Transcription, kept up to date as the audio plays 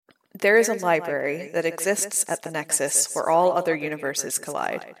There is a library that exists at the nexus where all other universes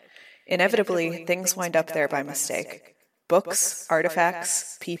collide. Inevitably, things wind up there by mistake. Books,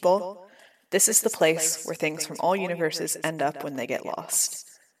 artifacts, people. This is the place where things from all universes end up when they get lost.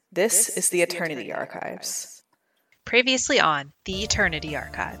 This is the Eternity Archives. Previously on The Eternity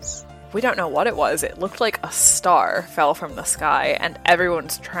Archives. We don't know what it was. It looked like a star fell from the sky, and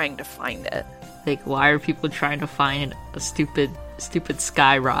everyone's trying to find it. Like, why are people trying to find a stupid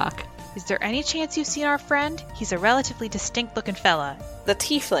sky rock? Is there any chance you've seen our friend? He's a relatively distinct-looking fella. The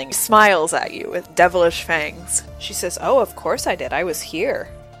tiefling smiles at you with devilish fangs. She says, "Oh, of course I did. I was here."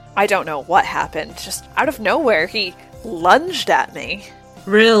 I don't know what happened. Just out of nowhere, he lunged at me.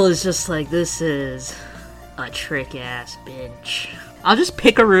 Rill is just like, this is a trick-ass bitch. I'll just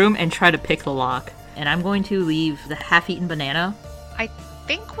pick a room and try to pick the lock. And I'm going to leave the half-eaten banana. I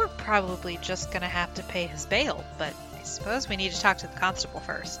think we're probably just gonna have to pay his bail, but I suppose we need to talk to the constable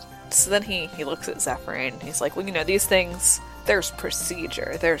first. So then he looks at Zephyrin. He's like, well, you know, these things, there's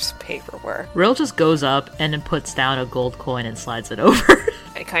procedure, there's paperwork. Rill just goes up and then puts down a gold coin and slides it over.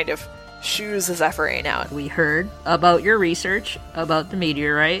 I kind of shoos Zephyrin out. We heard about your research about the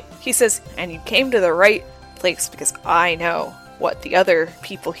meteorite. He says, and you came to the right place because I know what the other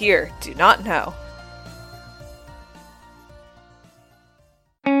people here do not know.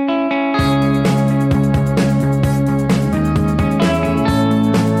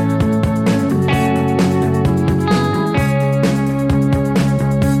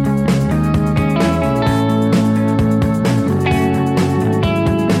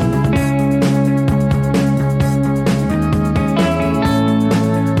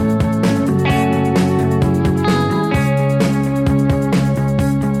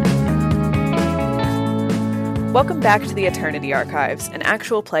 Welcome back to the Eternity Archives, an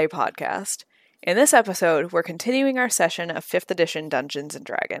actual play podcast. In this episode, we're continuing our session of 5th edition Dungeons &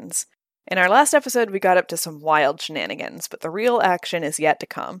 Dragons. In our last episode, we got up to some wild shenanigans, but the real action is yet to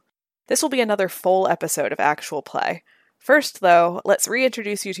come. This will be another full episode of actual play. First, though, let's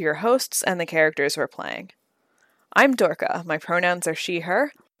reintroduce you to your hosts and the characters we're playing. I'm Dorka. My pronouns are she,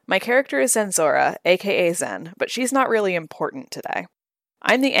 her. My character is Zenzora, aka Zen, but she's not really important today.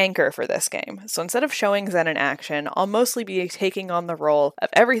 I'm the anchor for this game, so instead of showing Zen in action, I'll mostly be taking on the role of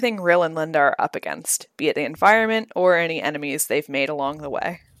everything Rill and Linda are up against, be it the environment or any enemies they've made along the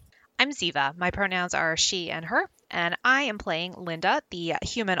way. I'm Ziva. My pronouns are she and her, and I am playing Linda, the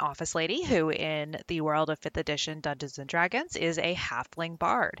human office lady, who in the world of 5th edition Dungeons & Dragons is a halfling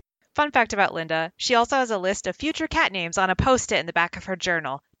bard. Fun fact about Linda, she also has a list of future cat names on a post-it in the back of her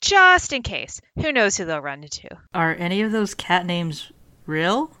journal, just in case. Who knows who they'll run into. Are any of those cat names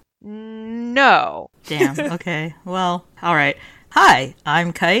real? No. Damn, okay. Well, alright. Hi,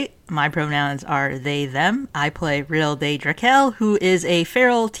 I'm Kite. My pronouns are they, them. I play Rill de Drakel, who is a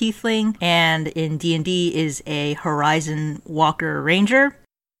feral tiefling, and in D&D is a Horizon Walker Ranger.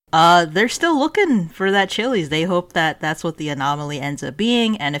 They're still looking for that Chili's. They hope that that's what the anomaly ends up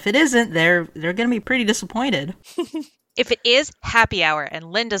being, and if it isn't, they're gonna be pretty disappointed. If it is, happy hour,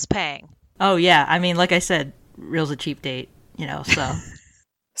 and Linda's paying. Oh yeah, I mean, like I said, Rill's a cheap date, you know, so...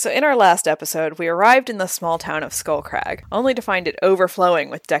 So in our last episode, we arrived in the small town of Skullcrag, only to find it overflowing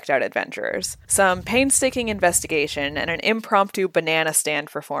with decked-out adventurers. Some painstaking investigation and an impromptu banana stand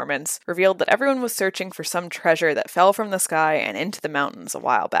performance revealed that everyone was searching for some treasure that fell from the sky and into the mountains a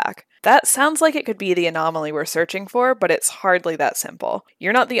while back. That sounds like it could be the anomaly we're searching for, but it's hardly that simple.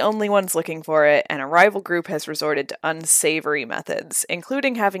 You're not the only ones looking for it, and a rival group has resorted to unsavory methods,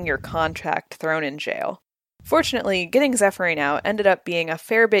 including having your contact thrown in jail. Fortunately, getting Zephyrin out ended up being a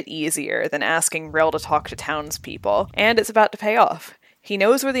fair bit easier than asking Rill to talk to townspeople, and it's about to pay off. He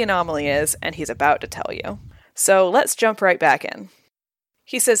knows where the anomaly is, and he's about to tell you. So let's jump right back in.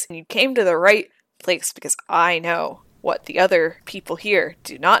 He says, you came to the right place because I know what the other people here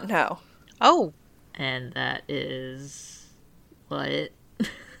do not know. Oh. And that is... what?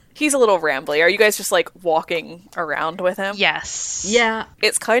 He's a little rambly. Are you guys just, like, walking around with him? Yes. Yeah.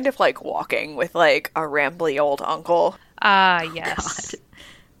 It's kind of like walking with, like, a rambly old uncle. Yes. God.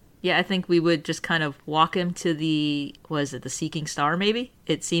 Yeah, I think we would just kind of walk him to the Seeking Star, maybe?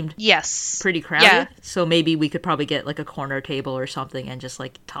 It seemed pretty crowded. Yeah. So maybe we could probably get, like, a corner table or something and just,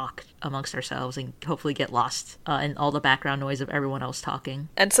 like, talk amongst ourselves and hopefully get lost in all the background noise of everyone else talking.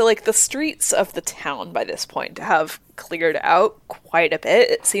 And so, like, the streets of the town by this point have cleared out quite a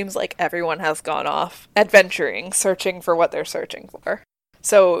bit. It seems like everyone has gone off adventuring, searching for what they're searching for.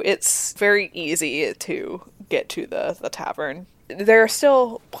 So it's very easy to get to the tavern. There are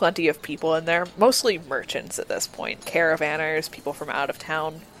still plenty of people in there, mostly merchants at this point, caravanners, people from out of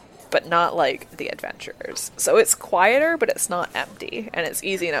town. but not like the adventurers. So it's quieter, but it's not empty, and it's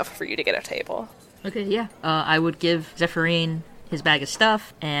easy enough for you to get a table. Okay, yeah. I would give Zephyrin his bag of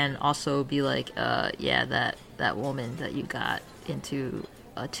stuff, and also be like, yeah, that woman that you got into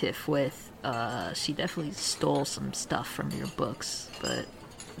a tiff with, she definitely stole some stuff from your books, but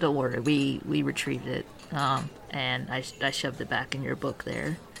don't worry, we retrieved it, and I shoved it back in your book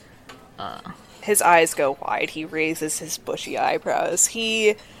there. His eyes go wide. He raises his bushy eyebrows.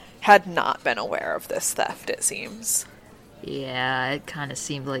 He had not been aware of this theft, it seems. Yeah, it kind of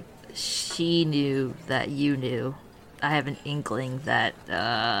seemed like she knew that you knew. I have an inkling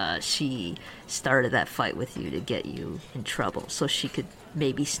that she started that fight with you to get you in trouble, so she could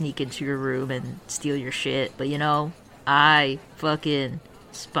maybe sneak into your room and steal your shit. But I fucking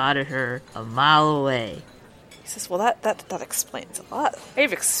spotted her a mile away. He says, well, that explains a lot.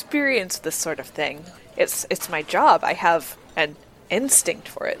 I've experienced this sort of thing. It's my job. I have an instinct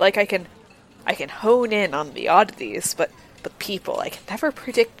for it. Like, I can hone in on the oddities, but people, I can never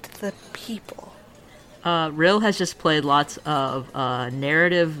predict the people. Rill has just played lots of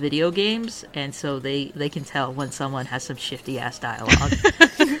narrative video games, and so they can tell when someone has some shifty-ass dialogue.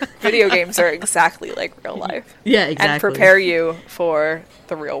 Video games are exactly like real life. Yeah, exactly. And prepare you for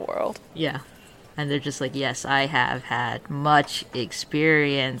the real world. Yeah. And they're just like, yes, I have had much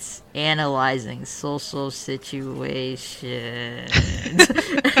experience analyzing social situations. And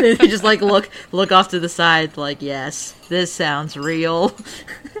they just like look off to the side like, yes, this sounds real.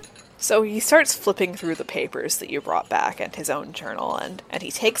 So he starts flipping through the papers that you brought back and his own journal, and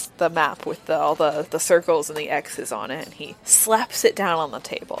he takes the map with all the circles and the X's on it, and he slaps it down on the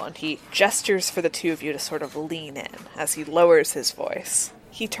table, and he gestures for the two of you to sort of lean in as he lowers his voice.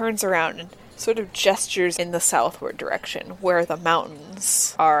 He turns around and sort of gestures in the southward direction, where the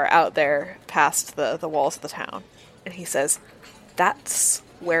mountains are out there past the walls of the town. And he says, that's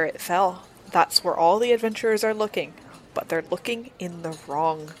where it fell. That's where all the adventurers are looking, but they're looking in the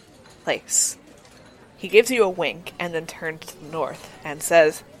wrong place. He gives you a wink and then turns to the north and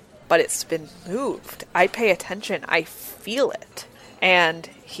says, but it's been moved. I pay attention. I feel it. And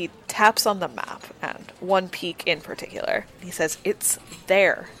he taps on the map, and one peak in particular. He says, it's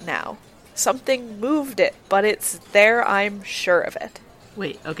there now. Something moved it, but it's there, I'm sure of it.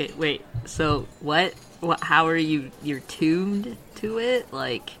 Wait. So, what? How are you're tuned to it?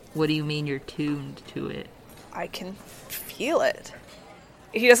 Like, what do you mean you're tuned to it? I can feel it.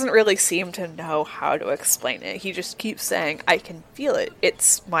 He doesn't really seem to know how to explain it. He just keeps saying, I can feel it.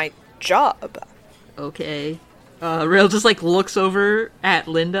 It's my job. Okay. Rill just, like, looks over at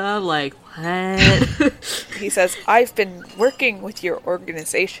Linda, like, what? He says, I've been working with your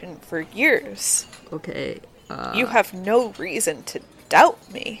organization for years. Okay. You have no reason to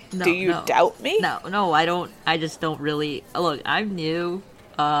doubt me. Do you doubt me? No, I don't. I just don't really. Look, I'm new.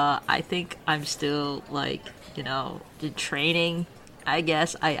 I think I'm still, like, in training, I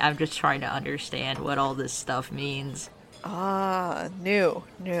guess. I'm just trying to understand what all this stuff means. New.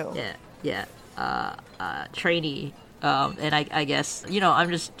 Yeah. Trainee. And I guess, I'm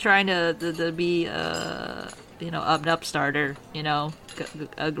just trying to be, an upstarter,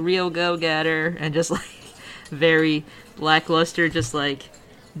 a real go-getter, and just, like, very lackluster, just, like,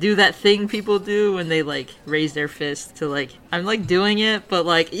 do that thing people do when they, like, raise their fist to, like, I'm, like, doing it, but,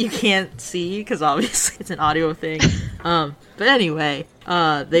 like, you can't see, because obviously it's an audio thing. But anyway,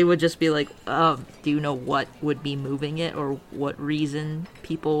 they would just be like, do you know what would be moving it, or what reason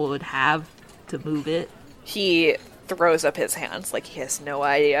people would have to move it? He throws up his hands like he has no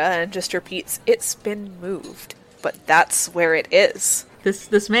idea and just repeats, it's been moved, but that's where it is.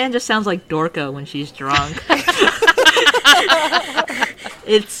 This man just sounds like Dorka when she's drunk.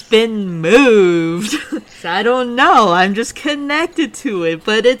 It's been moved. I don't know, I'm just connected to it,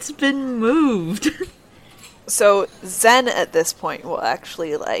 but it's been moved. So Zen at this point will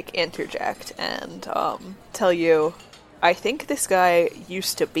actually, like, interject and tell you, I think this guy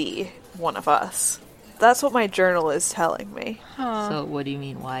used to be one of us. That's what my journal is telling me. Huh. So what do you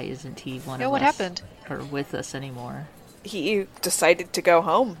mean, why isn't he one of us? What happened? Or with us anymore? He decided to go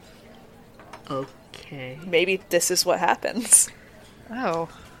home. Okay. Maybe this is what happens. Oh,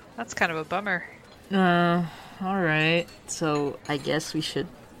 that's kind of a bummer. Alright. So I guess we should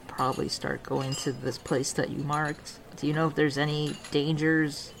probably start going to this place that you marked. Do you know if there's any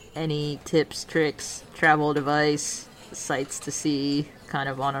dangers, any tips, tricks, travel advice, sights to see, kind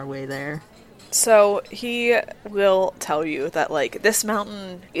of on our way there? So he will tell you that, like, this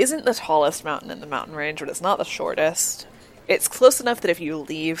mountain isn't the tallest mountain in the mountain range, but it's not the shortest. It's close enough that if you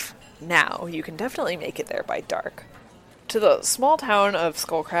leave now, you can definitely make it there by dark. To the small town of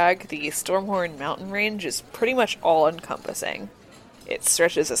Skullcrag, the Stormhorn mountain range is pretty much all-encompassing. It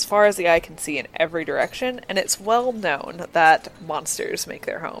stretches as far as the eye can see in every direction, and it's well known that monsters make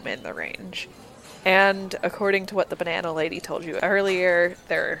their home in the range. And according to what the banana lady told you earlier,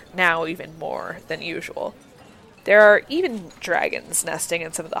 there are now even more than usual. There are even dragons nesting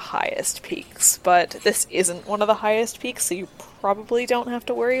in some of the highest peaks, but this isn't one of the highest peaks, so you probably don't have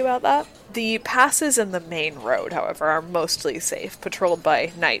to worry about that. The passes in the main road, however, are mostly safe, patrolled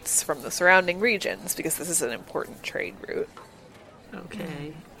by knights from the surrounding regions, because this is an important trade route.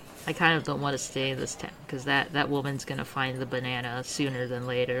 Okay. I kind of don't want to stay in this town, because that woman's going to find the banana sooner than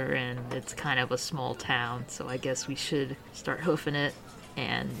later, and it's kind of a small town, so I guess we should start hoofing it,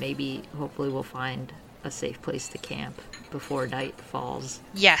 and maybe, hopefully we'll find a safe place to camp before night falls.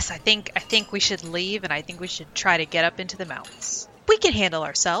 Yes, I think we should leave, and I think we should try to get up into the mountains. We can handle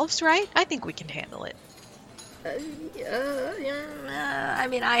ourselves, right? I think we can handle it. I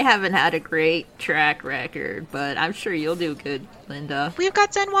mean, I haven't had a great track record, but I'm sure you'll do good, Linda. We've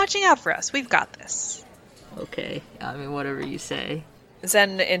got Zen watching out for us. We've got this. Okay, I mean, whatever you say.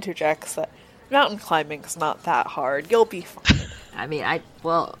 Zen interjects that mountain climbing's not that hard. You'll be fine. I mean,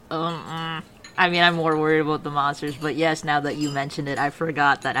 I'm more worried about the monsters, but yes, now that you mentioned it, I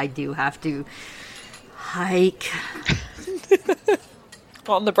forgot that I do have to hike.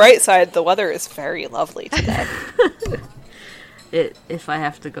 On the bright side, the weather is very lovely today. If I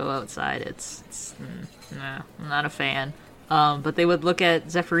have to go outside, nah, I'm not a fan. But they would look at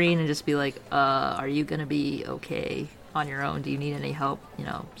Zephyrin and just be like, are you gonna be okay on your own? Do you need any help,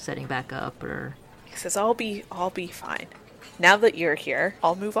 setting back up, or... He says, I'll be fine. Now that you're here,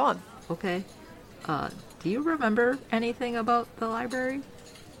 I'll move on. Okay. Do you remember anything about the library?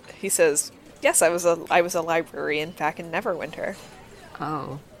 He says, yes, I was a librarian back in Neverwinter.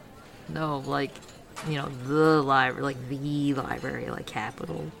 Oh. No, the library, like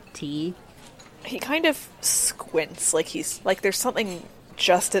capital T? He kind of squints, like there's something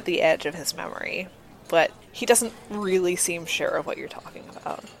just at the edge of his memory, but he doesn't really seem sure of what you're talking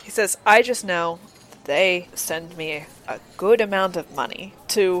about. He says, I just know that they send me a good amount of money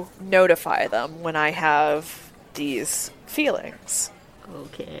to notify them when I have these feelings.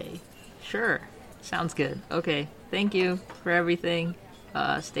 Okay. Sure. Sounds good. Okay. Thank you for everything.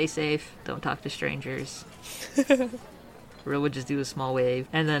 Stay safe. Don't talk to strangers. Ro would just do a small wave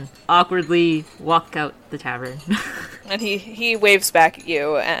and then awkwardly walk out the tavern. And he waves back at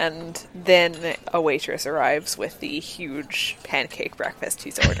you, and then a waitress arrives with the huge pancake breakfast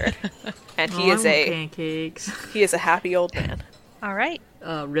he's ordered. And he is pancakes. He is a happy old man. All right.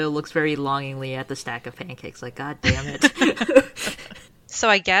 Ro looks very longingly at the stack of pancakes, like, God damn it. So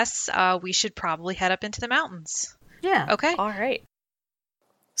I guess we should probably head up into the mountains. Yeah. Okay. All right.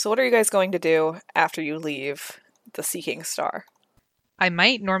 So what are you guys going to do after you leave the Seeking Star? I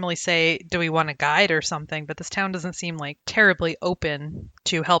might normally say, do we want a guide or something, but this town doesn't seem like terribly open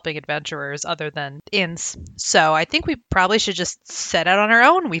to helping adventurers other than inns. So I think we probably should just set out on our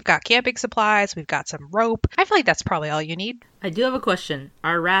own. We've got camping supplies, we've got some rope. I feel like that's probably all you need. I do have a question.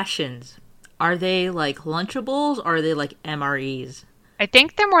 Our rations, are they like Lunchables or are they like MREs? I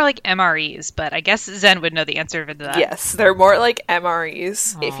think they're more like MREs, but I guess Zen would know the answer to that. Yes, they're more like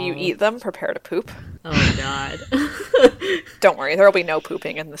MREs. Aww. If you eat them, prepare to poop. Oh, God. Don't worry, there will be no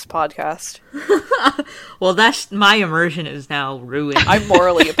pooping in this podcast. Well, my immersion is now ruined. I'm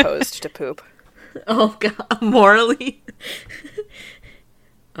morally opposed to poop. Oh, God. Morally?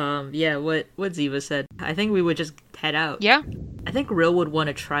 Yeah, what Ziva said. I think we would just head out. Yeah. I think Rill would want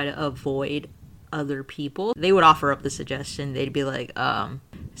to try to avoid other people. They would offer up the suggestion. They'd be like,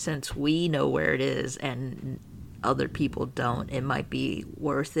 since we know where it is and other people don't, it might be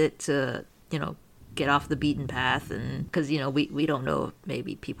worth it to, get off the beaten path. And because, we don't know if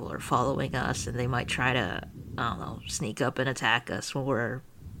maybe people are following us and they might try to, sneak up and attack us when we're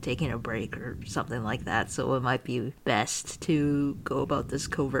taking a break or something like that. So it might be best to go about this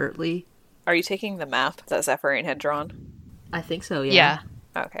covertly. Are you taking the map that Zephyrin had drawn? I think so, yeah.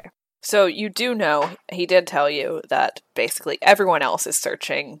 Okay. So you do know, he did tell you that basically everyone else is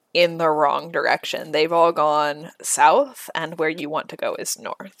searching in the wrong direction. They've all gone south, and where you want to go is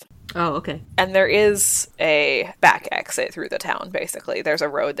north. Oh, okay. And there is a back exit through the town, basically. There's a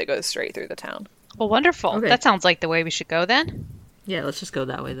road that goes straight through the town. Well, wonderful. Okay. That sounds like the way we should go then. Yeah, let's just go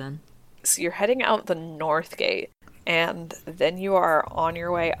that way then. So you're heading out the north gate, and then you are on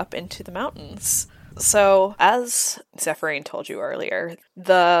your way up into the mountains. So, as Zephyrin told you earlier,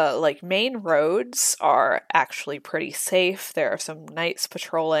 the main roads are actually pretty safe. There are some knights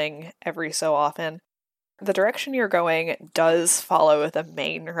patrolling every so often. The direction you're going does follow the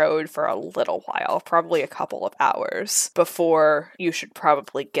main road for a little while, probably a couple of hours, before you should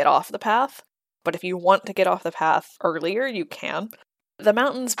probably get off the path. But if you want to get off the path earlier, you can. The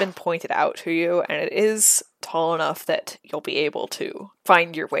mountain's been pointed out to you, and it is tall enough that you'll be able to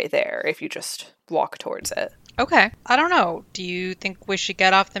find your way there if you just walk towards it. Okay. I don't know. Do you think we should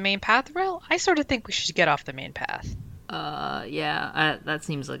get off the main path, Rill? I sort of think we should get off the main path. Yeah, that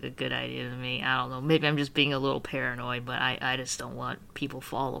seems like a good idea to me. I don't know. Maybe I'm just being a little paranoid, but I just don't want people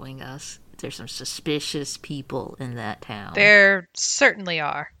following us. There's some suspicious people in that town. There certainly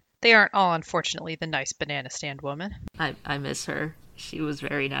are. They aren't all, unfortunately, the nice banana stand woman. I miss her. She was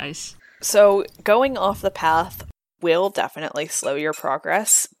very nice. So going off the path will definitely slow your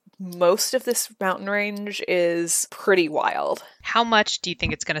progress. Most of this mountain range is pretty wild. How much do you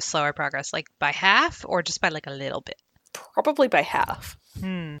think it's going to slow our progress? Like by half or just by like a little bit? Probably by half.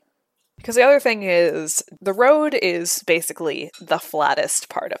 Because the other thing is, the road is basically the flattest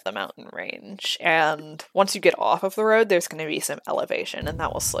part of the mountain range. And once you get off of the road, there's going to be some elevation, and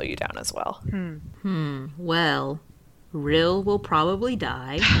that will slow you down as well. Well, Rill will probably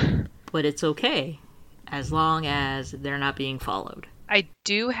die, but it's okay, as long as they're not being followed. I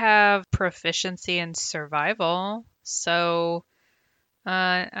do have proficiency in survival, so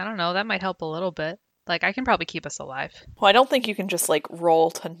I don't know, that might help a little bit. Like, I can probably keep us alive. Well, I don't think you can just, like,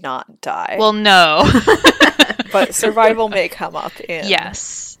 roll to not die. Well, no. But survival may come up in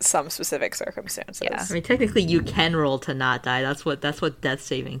Yes. some specific circumstances. Yeah. I mean, technically, you can roll to not die. That's what death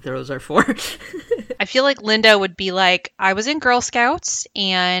saving throws are for. I feel like Linda would be like, I was in Girl Scouts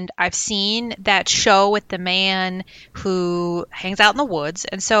and I've seen that show with the man who hangs out in the woods,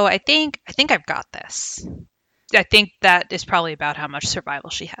 and so I think I've got this. I think that is probably about how much survival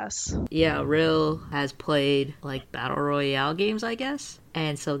she has. Yeah, Rill has played, like, Battle Royale games, I guess.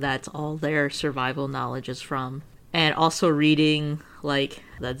 And so that's all their survival knowledge is from. And also reading, like,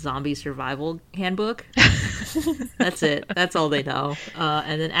 that zombie survival handbook. That's it. That's all they know.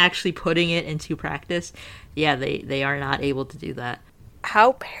 And then actually putting it into practice, yeah, they are not able to do that.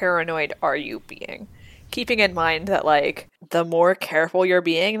 How paranoid are you being? Keeping in mind that, like, the more careful you're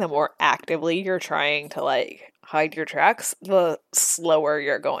being, the more actively you're trying to, like, hide your tracks, the slower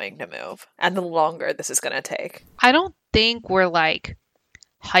you're going to move. And the longer this is going to take. I don't think we're like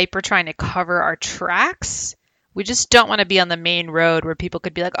hyper trying to cover our tracks. We just don't want to be on the main road where people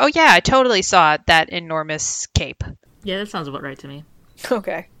could be like, oh yeah, I totally saw that enormous cape. Yeah, that sounds about right to me.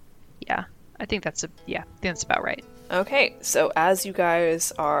 Okay. Yeah, I think that's about right. Okay, so as you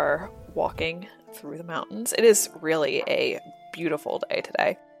guys are walking through the mountains, it is really a beautiful day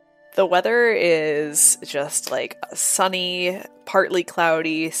today. The weather is just like sunny, partly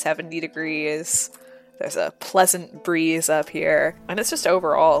cloudy, 70 degrees. There's a pleasant breeze up here. And it's just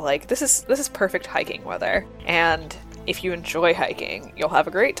overall like this is perfect hiking weather. And if you enjoy hiking, you'll have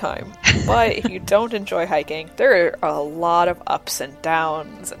a great time. But if you don't enjoy hiking, there are a lot of ups and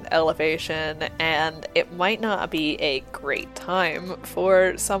downs and elevation, and it might not be a great time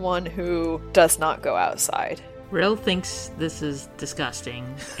for someone who does not go outside. Rill thinks this is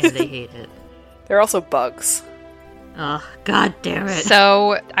disgusting, and they hate it. There are also bugs. Ugh, god damn it.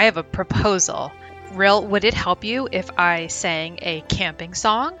 So, I have a proposal. Rill, would it help you if I sang a camping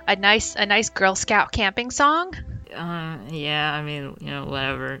song? A nice Girl Scout camping song? Yeah, I mean, you know,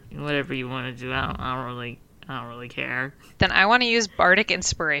 whatever you want to do. I don't really care. Then I want to use Bardic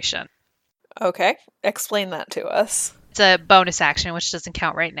Inspiration. Okay, explain that to us. It's a bonus action, which doesn't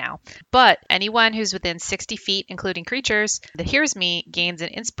count right now. But anyone who's within 60 feet, including creatures, that hears me gains an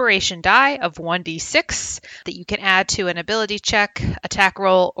inspiration die of 1d6 that you can add to an ability check, attack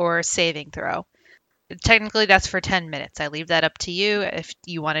roll, or saving throw. Technically, that's for 10 minutes. I leave that up to you if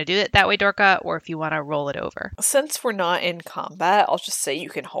you want to do it that way, Dorka, or if you want to roll it over. Since we're not in combat, I'll just say you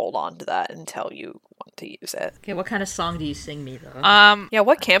can hold on to that until you want to use it. Okay, what kind of song do you sing me, though? Yeah,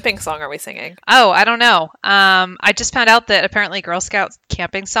 what camping song are we singing? Oh, I don't know. I just found out that apparently Girl Scout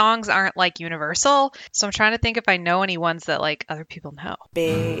camping songs aren't, like, universal, so I'm trying to think if I know any ones that, like, other people know.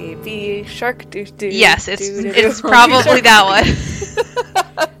 Baby shark doo-doo. Yes, it's probably that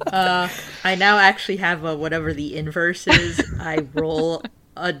one. I now actually have whatever the inverse is. I roll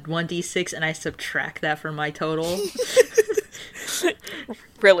a 1d6 and I subtract that from my total.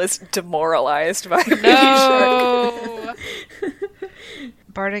 Rill is demoralized by Baby Shark. No!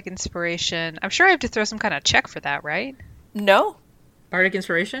 Bardic Inspiration. I'm sure I have to throw some kind of check for that, right? No. Bardic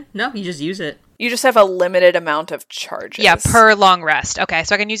Inspiration? No, you just use it. You just have a limited amount of charges. Yeah, per long rest. Okay,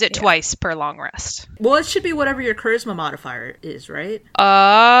 so I can use it twice per long rest. Well, it should be whatever your charisma modifier is, right?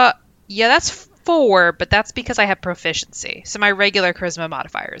 Yeah, that's 4, but that's because I have proficiency. So my regular charisma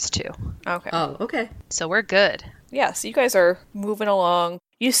modifier is 2. Okay. Oh, okay. So we're good. Yeah, so you guys are moving along.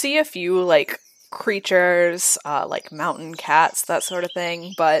 You see a few, like, creatures, like mountain cats, that sort of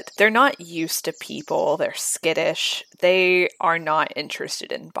thing, but they're not used to people. They're skittish. They are not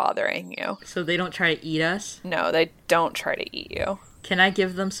interested in bothering you. So they don't try to eat us? No, they don't try to eat you. Can I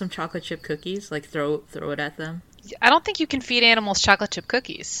give them some chocolate chip cookies? Like throw it at them? I don't think you can feed animals chocolate chip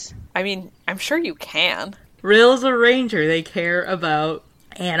cookies. I mean, I'm sure you can. Rill's a ranger. They care about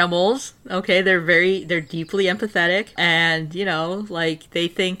animals. Okay, they're deeply empathetic, and like they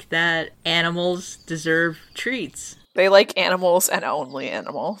think that animals deserve treats. They like animals and only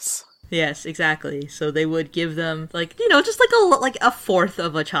animals. Yes, exactly. So they would give them just like a fourth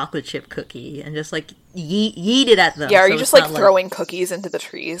of a chocolate chip cookie and just like yeet it at them. Yeah, are so you just like throwing cookies into the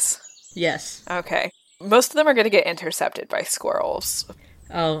trees? Yes. Okay. Most of them are going to get intercepted by squirrels.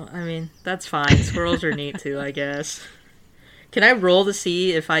 Oh, I mean, that's fine. Squirrels are neat too, I guess. Can I roll to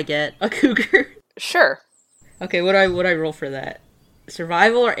see if I get a cougar? Sure. Okay, what do I roll for that?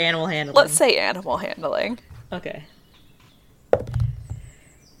 Survival or animal handling? Let's say animal handling. Okay.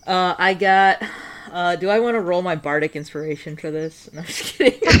 I got... do I want to roll my bardic inspiration for this? No, I'm just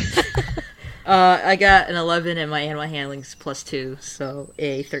kidding. I got an 11 and my animal handling's +2, so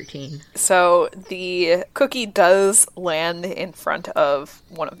a 13. So the cookie does land in front of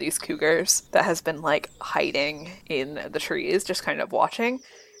one of these cougars that has been like hiding in the trees, just kind of watching,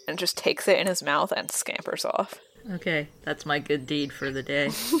 and just takes it in his mouth and scampers off. Okay, that's my good deed for the day.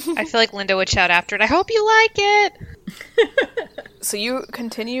 I feel like Linda would shout after it, I hope you like it! So you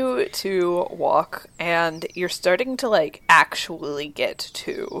continue to walk, and you're starting to, like, actually get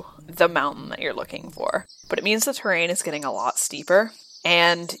to the mountain that you're looking for. But it means the terrain is getting a lot steeper,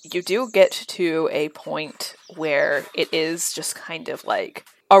 and you do get to a point where it is just kind of like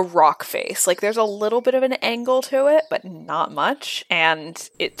a rock face. Like, there's a little bit of an angle to it, but not much, and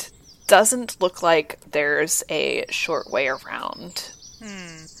it doesn't look like there's a short way around.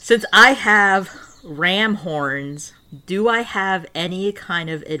 Since I have ram horns, do I have any kind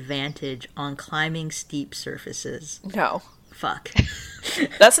of advantage on climbing steep surfaces? No. Fuck.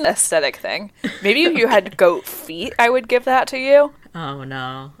 That's an aesthetic thing. Maybe if you had goat feet, I would give that to you. Oh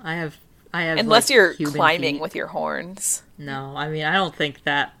no. I have Unless like, you're human climbing feet. with your horns. No, I mean I don't think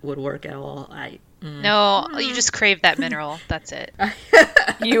that would work at all. No, you just crave that mineral. That's it.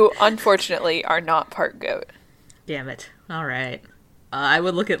 You, unfortunately, are not part goat. Damn it. Alright. I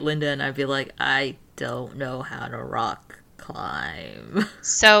would look at Linda and I'd be like, I don't know how to rock climb.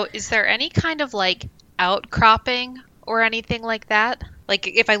 So, is there any kind of, like, outcropping or anything like that? Like,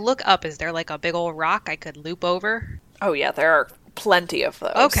 if I look up, is there, like, a big old rock I could loop over? Oh yeah, there are plenty of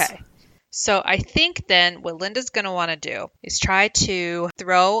those. Okay. So, I think then what Linda's going to want to do is try to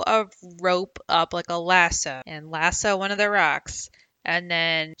throw a rope up like a lasso and lasso one of the rocks. And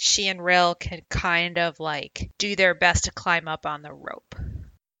then she and Rill can kind of, like, do their best to climb up on the rope.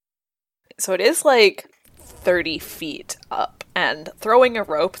 So it is like 30 feet up, and throwing a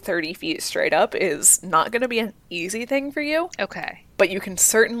rope 30 feet straight up is not going to be an easy thing for you, Okay. but you can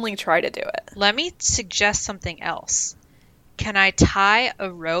certainly try to do it. Let me suggest something else. Can I tie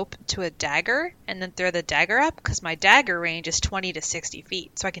a rope to a dagger and then throw the dagger up? Because my dagger range is 20 to 60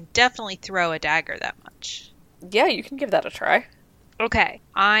 feet, so I can definitely throw a dagger that much. Yeah, you can give that a try. Okay,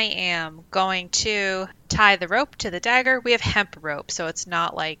 I am going to tie the rope to the dagger. We have hemp rope, so it's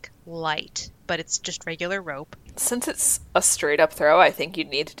not like light, but it's just regular rope. Since it's a straight up throw, I think you'd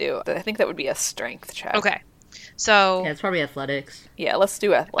need to do, I think that would be a strength check. Okay, so... Yeah, it's probably athletics. Yeah, let's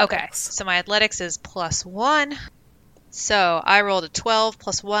do athletics. Okay, so my athletics is +1. So I rolled a 12,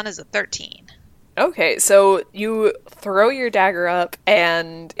 +1 is a 13. Okay, so you throw your dagger up,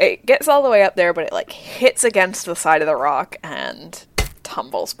 and it gets all the way up there, but it, like, hits against the side of the rock and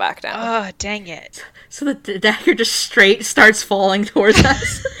tumbles back down. Oh, dang it. So the dagger just straight starts falling towards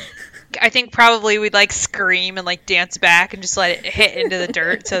us. I think probably we'd, like, scream and, like, dance back and just let it hit into the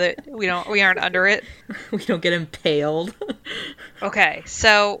dirt so that we aren't under it. We don't get impaled. Okay,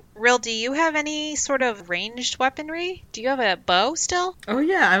 so, Rill, do you have any sort of ranged weaponry? Do you have a bow still? Oh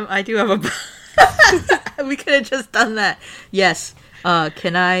yeah, I do have a we could have just done that. Yes.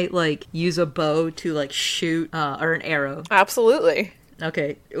 Can I, like, use a bow to, like, shoot, or an arrow? Absolutely.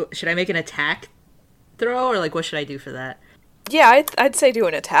 Okay. Should I make an attack throw, or, like, what should I do for that? Yeah, I'd say do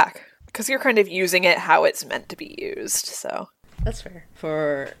an attack, because you're kind of using it how it's meant to be used, so. That's fair.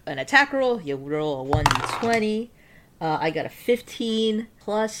 For an attack roll, you roll a 1d20. I got a 15,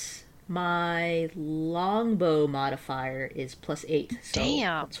 plus my longbow modifier is +8. So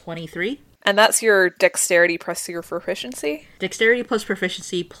Damn. 23. And that's your dexterity plus your proficiency? Dexterity plus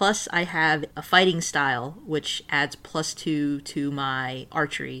proficiency, plus I have a fighting style, which adds +2 to my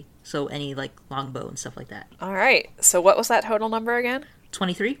archery. So any, like, longbow and stuff like that. All right. So what was that total number again?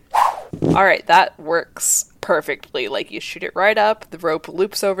 23? All right, that works perfectly. Like, you shoot it right up, the rope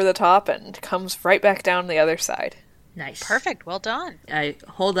loops over the top, and comes right back down the other side. Nice. Perfect. Well done. I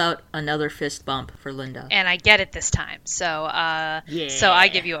hold out another fist bump for Linda. And I get it this time. So so I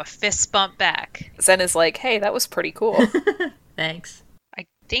give you a fist bump back. Zen is like, hey, that was pretty cool. Thanks. I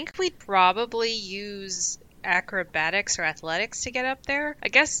think we'd probably use acrobatics or athletics to get up there. I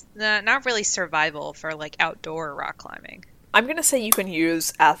guess not really survival for like outdoor rock climbing. I'm going to say you can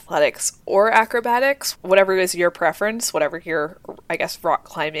use athletics or acrobatics, whatever is your preference, whatever your, I guess, rock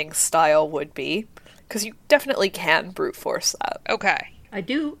climbing style would be. Because you definitely can brute force that. Okay. I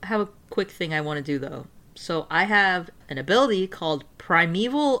do have a quick thing I want to do, though. So I have an ability called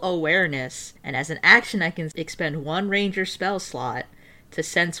Primeval Awareness, and as an action I can expend one ranger spell slot to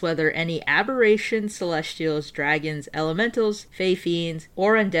sense whether any aberrations, celestials, dragons, elementals, fey fiends,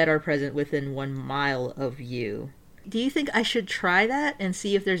 or undead are present within 1 mile of you. Do you think I should try that and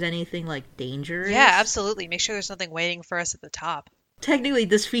see if there's anything, like, dangerous? Yeah, absolutely. Make sure there's nothing waiting for us at the top. Technically,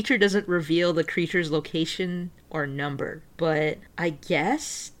 this feature doesn't reveal the creature's location or number, but I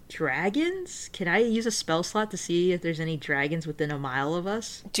guess dragons? Can I use a spell slot to see if there's any dragons within 1 mile of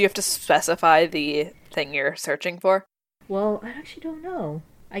us? Do you have to specify the thing you're searching for? Well, I actually don't know.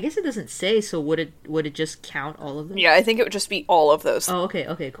 I guess it doesn't say, so would it just count all of them? Yeah, I think it would just be all of those. Oh,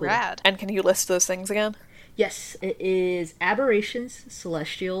 okay, cool. Rad. And can you list those things again? Yes, it is aberrations,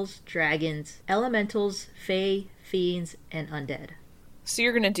 celestials, dragons, elementals, fey, fiends, and undead. So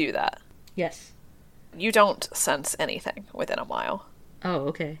you're going to do that. Yes. You don't sense anything within 1 mile. Oh,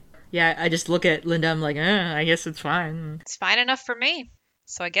 okay. Yeah, I just look at Linda, I'm like, I guess it's fine. It's fine enough for me.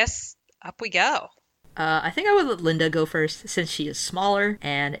 So I guess up we go. I think I would let Linda go first, since she is smaller,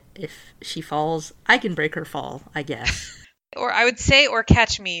 and if she falls, I can break her fall, I guess. Or I would say or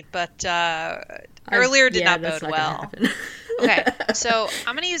catch me, but earlier did not that's bode not gonna well. happen. Okay, so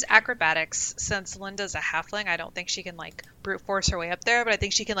I'm going to use acrobatics since Linda's a halfling. I don't think she can, like, brute force her way up there, but I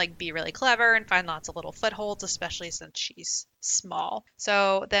think she can, like, be really clever and find lots of little footholds, especially since she's small.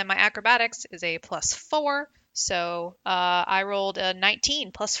 So then my acrobatics is a +4, so I rolled a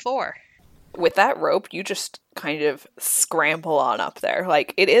 19 +4. With that rope, you just kind of scramble on up there.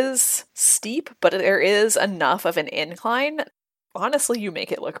 Like, it is steep, but there is enough of an incline. Honestly, you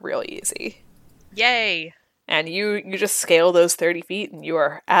make it look real easy. Yay! And you just scale those 30 feet and you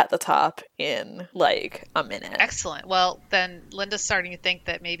are at the top in, like, a minute. Excellent. Well, then Linda's starting to think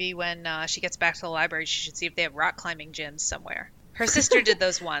that maybe when she gets back to the library, she should see if they have rock climbing gyms somewhere. Her sister did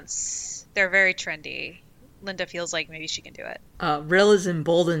those once. They're very trendy. Linda feels like maybe she can do it. Rill is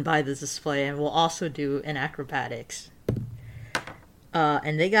emboldened by this display and will also do an acrobatics.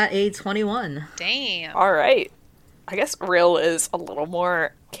 And they got a 21. Damn. All right. I guess Rill is a little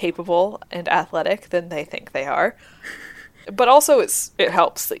more capable and athletic than they think they are. But also it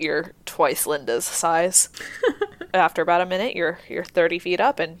helps that you're twice Linda's size. After about a minute, you're 30 feet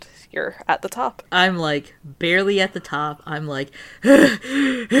up and you're at the top. I'm like barely at the top. I'm like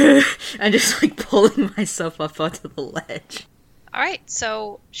I'm just like pulling myself up onto the ledge. All right,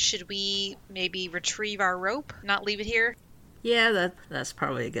 so should we maybe retrieve our rope, not leave it here? Yeah, that's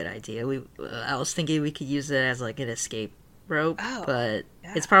probably a good idea. I was thinking we could use it as like an escape rope, but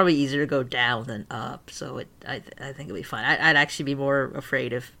yeah. It's probably easier to go down than up, so I think it'll be fine. I'd actually be more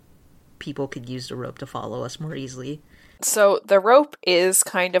afraid if people could use the rope to follow us more easily. So the rope is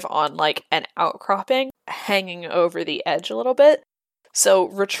kind of on like an outcropping, hanging over the edge a little bit. So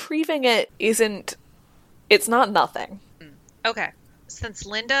retrieving it it's not nothing. Okay, since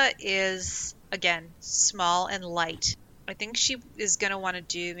Linda is, again, small and light, I think she is going to want to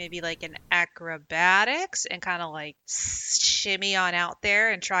do maybe like an acrobatics and kind of like shimmy on out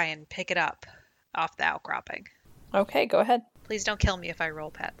there and try and pick it up off the outcropping. Okay, go ahead. Please don't kill me if I roll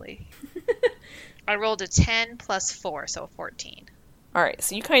badly. I rolled a 10 +4, so 14. All right,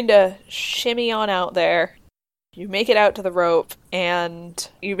 so you kind of shimmy on out there. You make it out to the rope, and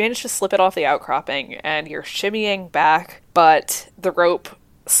you manage to slip it off the outcropping, and you're shimmying back, but the rope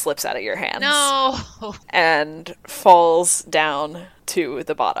slips out of your hands. No! And falls down to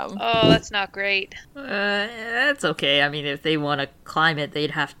the bottom. Oh, that's not great. That's okay. I mean, if they want to climb it,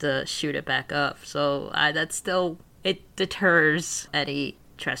 they'd have to shoot it back up. So that's still, it deters any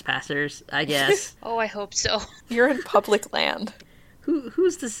trespassers, I guess. Oh, I hope so. You're in public land.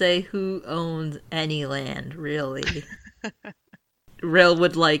 Who's to say who owns any land, really? Rill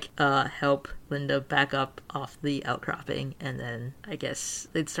would help Linda back up off the outcropping, and then I guess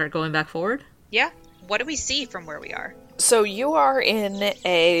they'd start going back forward? Yeah. What do we see from where we are? So you are in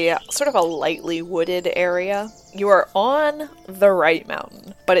a sort of a lightly wooded area. You are on the right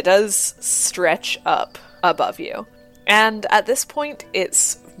mountain, but it does stretch up above you. And at this point,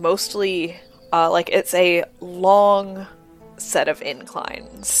 it's mostly it's a long set of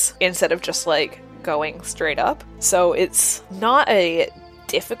inclines instead of just like going straight up. So it's not a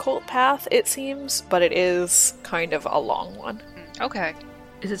difficult path, it seems, but it is kind of a long one. Okay.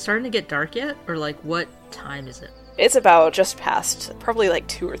 Is it starting to get dark yet? Or like what time is it? It's about just past probably like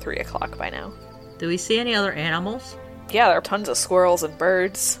 2 or 3 o'clock by now. Do we see any other animals? Yeah, there are tons of squirrels and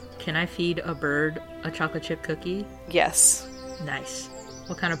birds. Can I feed a bird a chocolate chip cookie? Yes. Nice.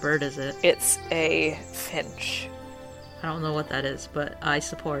 What kind of bird is it? It's a finch. I don't know what that is, but I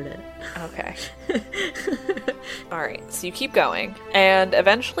support it. Okay. Alright, so you keep going, and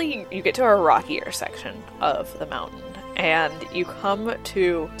eventually you get to a rockier section of the mountain, and you come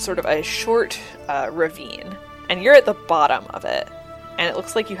to sort of a short ravine, and you're at the bottom of it, and it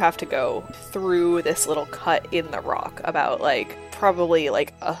looks like you have to go through this little cut in the rock, about probably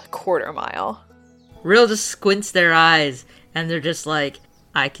a quarter mile. Real just squints their eyes, and they're just like,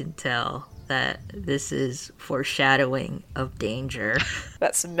 I can tell that this is foreshadowing of danger.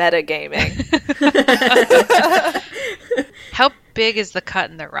 That's metagaming. How big is the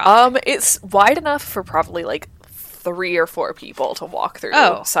cut in the rock? It's wide enough for probably 3 or 4 people to walk through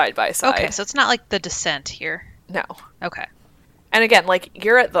side by side. Okay, so it's not like the descent here. No. Okay. And again,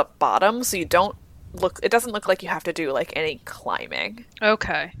 you're at the bottom, so it doesn't look like you have to do any climbing.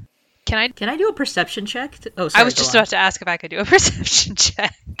 Okay. Can I do a perception check? I was just about to ask if I could do a perception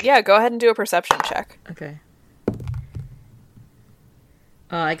check. Yeah, go ahead and do a perception check. Okay.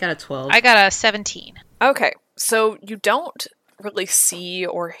 I got a 12. I got a 17. Okay, so you don't really see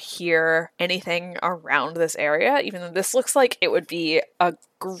or hear anything around this area, even though this looks like it would be a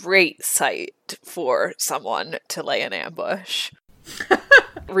great site for someone to lay an ambush.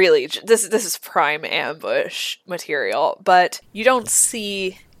 Really, this is prime ambush material, but you don't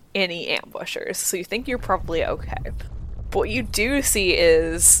see any ambushers, so you think you're probably okay. What you do see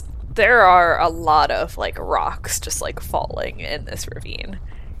is there are a lot of rocks just falling in this ravine.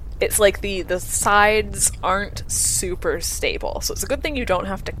 It's the sides aren't super stable, so it's a good thing you don't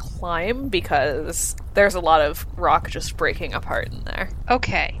have to climb because there's a lot of rock just breaking apart in there.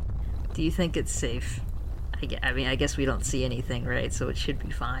 Okay. Do you think it's safe? I guess we don't see anything, right? So it should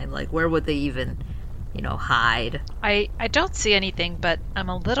be fine. Where would they even hide? I don't see anything, but I'm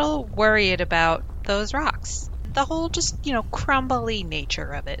a little worried about those rocks. The whole just, crumbly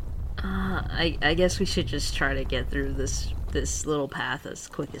nature of it. I guess we should just try to get through this little path as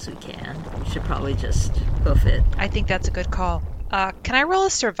quick as we can. We should probably just hoof it. I think that's a good call. Can I roll a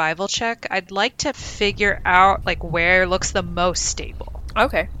survival check? I'd like to figure out, where looks the most stable.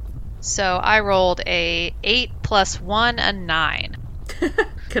 Okay. So I rolled a 8 + 1, a 9.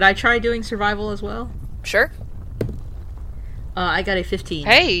 Could I try doing survival as well? Sure. I got a 15.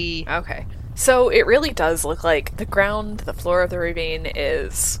 Hey! Okay. So it really does look like the floor of the ravine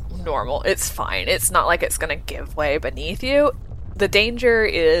is normal. It's fine. It's not like it's going to give way beneath you. The danger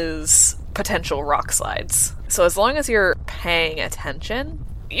is potential rock slides. So as long as you're paying attention,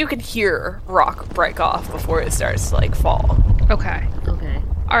 you can hear rock break off before it starts to fall. Okay.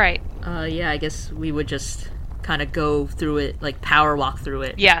 All right. Yeah, I guess we would just kind of go through it, power walk through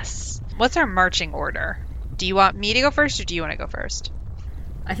it. Yes. What's our marching order? Do you want me to go first, or do you want to go first?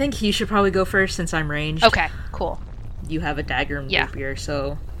 I think you should probably go first since I'm ranged. Okay, cool. You have a dagger and rapier,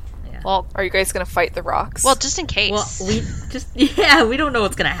 so yeah. Well, are you guys gonna fight the rocks? Well, just in case. Well, we don't know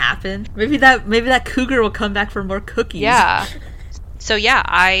what's gonna happen. Maybe that cougar will come back for more cookies. Yeah. So yeah,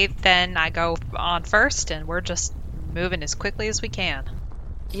 I go on first, and we're just moving as quickly as we can.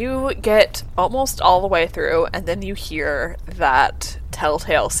 You get almost all the way through, and then you hear that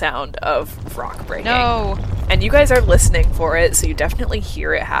telltale sound of rock breaking. No! And you guys are listening for it, so you definitely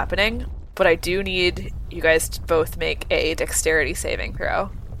hear it happening. But I do need you guys to both make a dexterity saving throw.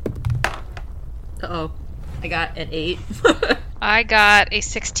 Uh-oh. I got an 8. I got a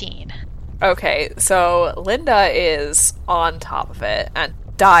 16. Okay, so Linda is on top of it and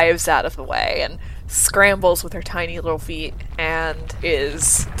dives out of the way and scrambles with her tiny little feet and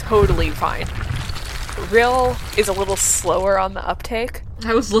is totally fine. Rill is a little slower on the uptake.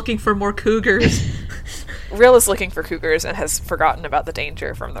 I was looking for more cougars. Rill is looking for cougars and has forgotten about the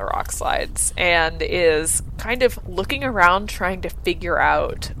danger from the rock slides and is kind of looking around trying to figure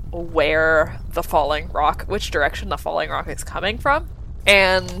out which direction the falling rock is coming from.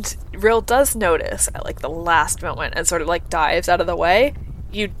 And Rill does notice at the last moment and sort of dives out of the way.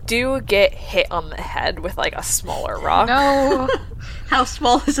 You do get hit on the head with a smaller rock. No! How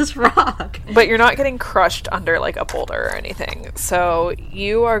small is this rock? But you're not getting crushed under a boulder or anything. So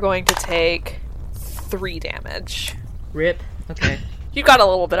you are going to take 3 damage. Rip. Okay. You got a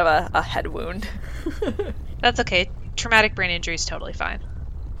little bit of a head wound. That's okay. Traumatic brain injury is totally fine.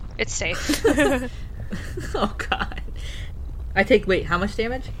 It's safe. Oh god. I take, wait, how much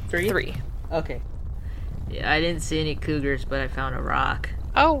damage? 3? 3. Okay. Yeah, I didn't see any cougars, but I found a rock.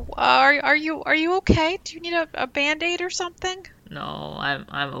 Oh, are you okay? Do you need a Band-Aid or something? No,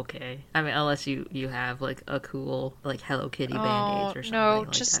 I'm okay. I mean, unless you have like a cool like Hello Kitty band-aids or something. No,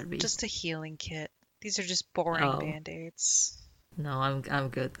 like just a healing kit. These are just boring Band-Aids. No, I'm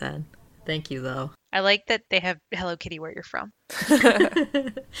good then. Thank you though. I like that they have Hello Kitty where you're from.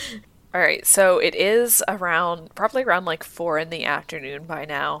 All right, so it is probably around like 4 in the afternoon by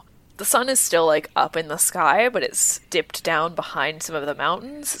now. The sun is still like up in the sky, but it's dipped down behind some of the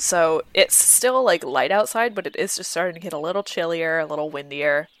mountains. So it's still like light outside, but it is just starting to get a little chillier, a little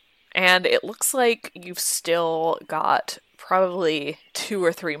windier. And it looks like you've still got probably 2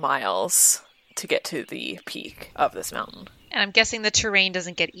 or 3 miles to get to the peak of this mountain. And I'm guessing the terrain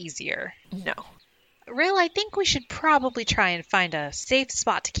doesn't get easier. No. Rill, I think we should probably try and find a safe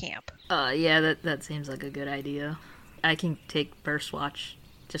spot to camp. Yeah, that seems like a good idea. I can take Burst Watch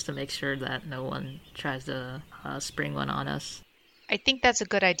just to make sure that no one tries to spring one on us. I think that's a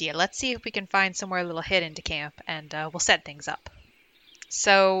good idea. Let's see if we can find somewhere a little hidden to camp, and we'll set things up.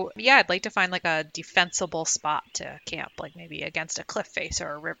 So, yeah, I'd like to find like a defensible spot to camp, like maybe against a cliff face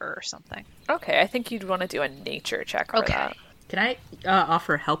or a river or something. Okay, I think you'd want to do a nature check for that. Can I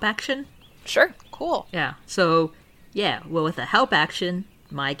offer help action? Sure. Cool. Yeah, so, well, with a help action,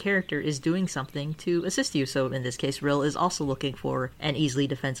 my character is doing something to assist you. So in this case, Rill is also looking for an easily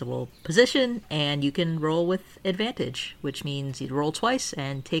defensible position, and you can roll with advantage, which means you roll twice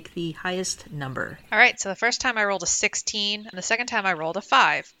and take the highest number. All right, so the first time I rolled a 16, and the second time I rolled a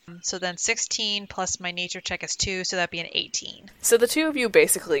 5. So then 16 plus my nature check is 2, so that'd be an 18. So the two of you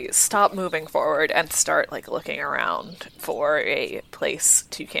basically stop moving forward and start like looking around for a place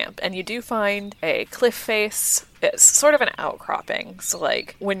to camp. And you do find a cliff face. It's sort of an outcropping. So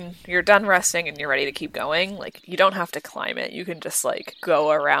like when you're done resting and you're ready to keep going, like you don't have to climb it. You can just like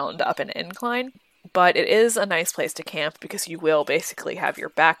go around up an incline. But it is a nice place to camp because you will basically have your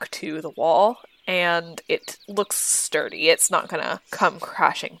back to the wall. And it looks sturdy. It's not going to come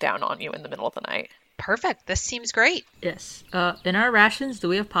crashing down on you in the middle of the night. Perfect. This seems great. Yes. In our rations, do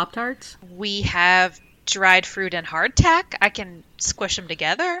we have Pop-Tarts? We have dried fruit and hardtack. I can squish them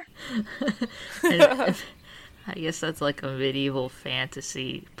together. I guess that's like a medieval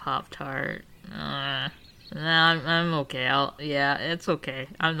fantasy Pop-Tart. Nah, I'm okay. It's okay.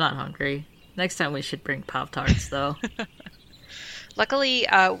 I'm not hungry. Next time we should bring Pop-Tarts, though. Luckily,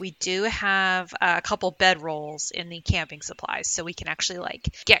 we do have a couple bedrolls in the camping supplies, so we can actually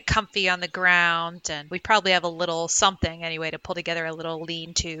like get comfy on the ground, and we probably have a little something anyway to pull together a little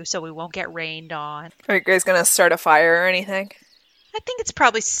lean-to so we won't get rained on. Are you guys going to start a fire or anything? I think it's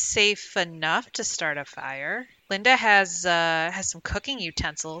probably safe enough to start a fire. Linda has some cooking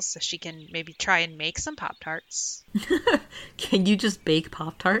utensils, so she can maybe try and make some Pop-Tarts. Can you just bake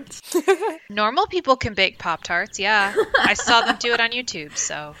Pop-Tarts? Normal people can bake Pop-Tarts, yeah. I saw them do it on YouTube,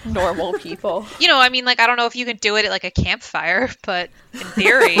 so. Normal people. You know, I mean, like, I don't know if you can do it at, like, a campfire, but in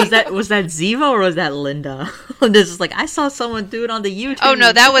theory. Was that Ziva or was that Linda? Linda's just like, I saw someone do it on the YouTube. Oh,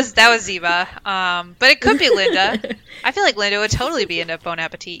 no, that was Ziva. But it could be Linda. I feel like Linda would totally be into Bon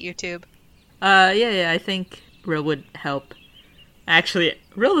Appetit YouTube. Yeah, I think Rill would help. Actually,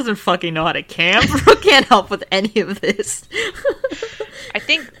 Rill doesn't fucking know how to camp. Rill can't help with any of this. I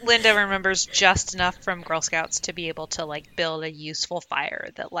think Linda remembers just enough from Girl Scouts to be able to, like, build a useful fire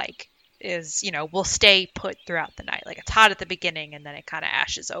that, like, is, you know, will stay put throughout the night. Like, it's hot at the beginning and then it kind of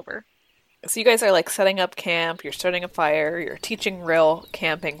ashes over. So you guys are, like, setting up camp, you're starting a fire, you're teaching Rill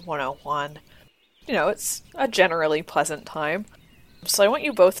Camping 101. You know, it's a generally pleasant time. So I want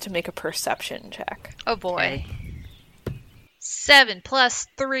you both to make a perception check. Oh boy. Okay. 7 plus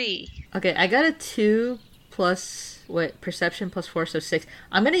 3. Okay, I got a 2 plus, perception plus 4, so 6.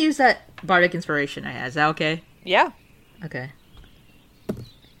 I'm gonna use that Bardic Inspiration I had. Is that okay? Yeah. Okay.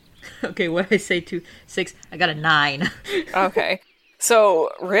 Okay, what did I say? 2, 6? I got a 9. Okay. So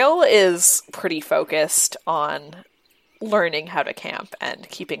Rill is pretty focused on learning how to camp and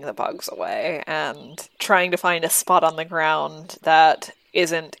keeping the bugs away and trying to find a spot on the ground that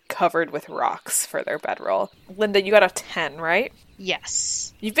isn't covered with rocks for their bedroll. Linda, you got a 10, right?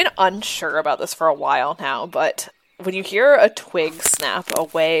 Yes. You've been unsure about this for a while now, but when you hear a twig snap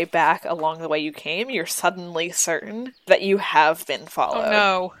away back along the way you came, you're suddenly certain that you have been followed. Oh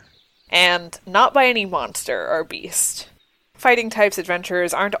no. And not by any monster or beast. Fighting types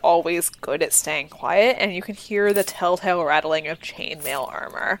adventurers aren't always good at staying quiet, and you can hear the telltale rattling of chainmail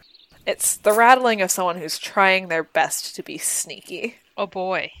armor. It's the rattling of someone who's trying their best to be sneaky. Oh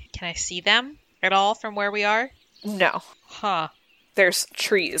boy. Can I see them at all from where we are? No. Huh. There's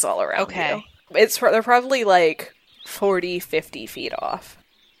trees all around Okay. you. They're probably like 40, 50 feet off.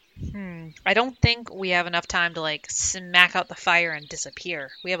 I don't think we have enough time to, like, smack out the fire and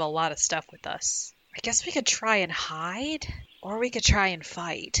disappear. We have a lot of stuff with us. I guess we could try and hide, or we could try and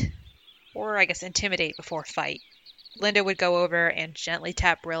fight. Or, I guess, intimidate before fight. Linda would go over and gently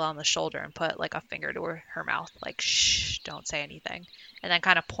tap Brill on the shoulder and put, like, a finger to her mouth, like, shh, don't say anything. And then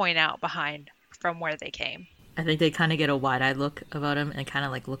kind of point out behind from where they came. I think they kind of get a wide-eyed look about him and kind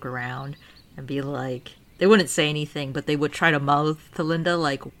of like look around and be like, they wouldn't say anything, but they would try to mouth to Linda,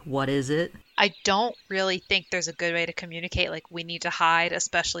 like, what is it? I don't really think there's a good way to communicate, like, we need to hide,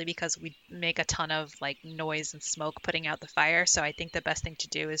 especially because we make a ton of, like, noise and smoke putting out the fire. So I think the best thing to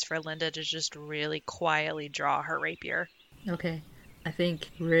do is for Linda to just really quietly draw her rapier. Okay. I think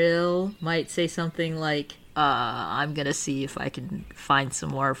Rill might say something like, I'm gonna see if I can find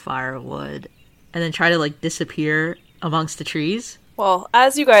some more firewood. And then try to, like, disappear amongst the trees. Well,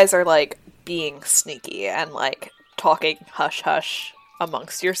 as you guys are, like, being sneaky and, like, talking hush-hush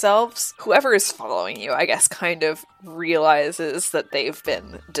amongst yourselves, whoever is following you, I guess, kind of realizes that they've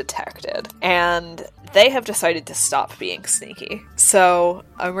been detected. And they have decided to stop being sneaky. So,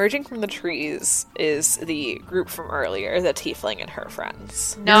 emerging from the trees is the group from earlier, the tiefling and her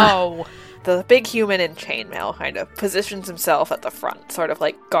friends. No! The big human in chainmail kind of positions himself at the front, sort of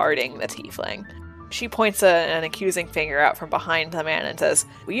like guarding the tiefling. She points an accusing finger out from behind the man and says,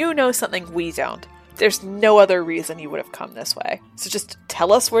 well, you know something we don't. There's no other reason you would have come this way. So just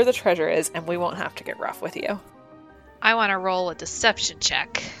tell us where the treasure is and we won't have to get rough with you. I want to roll a deception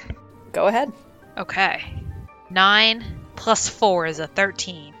check. Go ahead. Okay. 9 plus 4 is a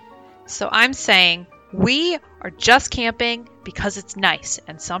 13. So I'm saying we are just camping because it's nice.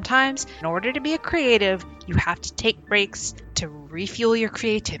 And sometimes, in order to be a creative, you have to take breaks to refuel your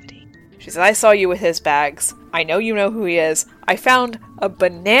creativity. She says, I saw you with his bags. I know you know who he is. I found a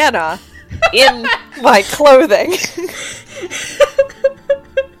banana in my clothing.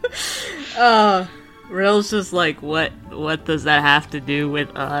 Rill's just like, what does that have to do with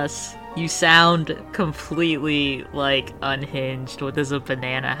us? You sound completely, like, unhinged. What does a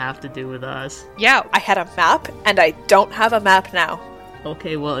banana have to do with us? Yeah. I had a map, and I don't have a map now.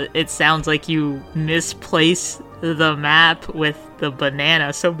 Okay, well, it sounds like you misplaced the map with the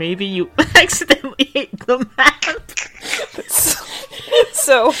banana, so maybe you accidentally ate the map.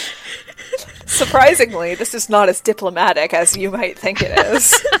 So, surprisingly, this is not as diplomatic as you might think it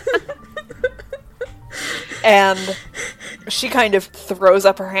is. And she kind of throws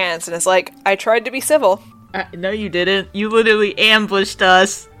up her hands and is like, I tried to be civil. No, you didn't. You literally ambushed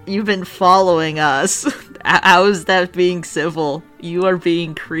us. You've been following us. How is that being civil? You are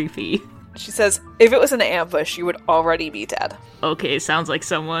being creepy. She says, if it was an ambush, you would already be dead. Okay, sounds like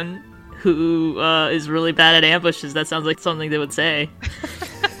someone who is really bad at ambushes. That sounds like something they would say.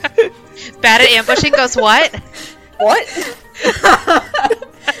 Bad at ambushing goes what? What?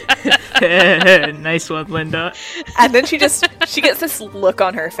 Nice one, Linda. And then she gets this look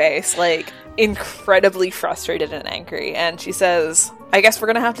on her face, like, incredibly frustrated and angry, and she says, I guess we're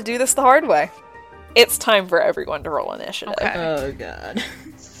gonna have to do this the hard way. It's time for everyone to roll initiative. Okay. Oh, God.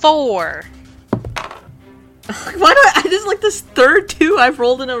 4. Why do I just like this third 2 I've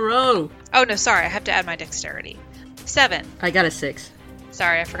rolled in a row? Oh, no, sorry. I have to add my dexterity. 7. I got a 6.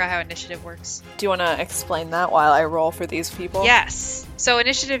 Sorry, I forgot how initiative works. Do you want to explain that while I roll for these people? Yes. So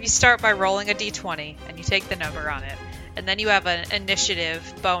initiative, you start by rolling a d20, and you take the number on it. And then you have an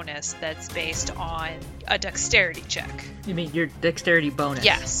initiative bonus that's based on a dexterity check. You mean your dexterity bonus?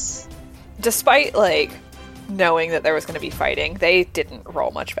 Yes. Despite, like, knowing that there was going to be fighting, they didn't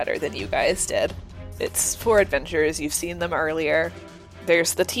roll much better than you guys did. It's 4 adventurers. You've seen them earlier.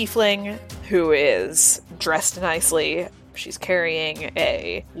 There's the tiefling, who is dressed nicely. She's carrying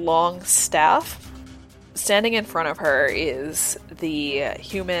a long staff. Standing in front of her is the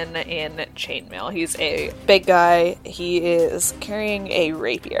human in chainmail. He's a big guy. He is carrying a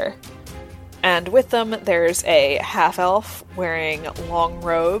rapier. And with them, there's a half-elf wearing long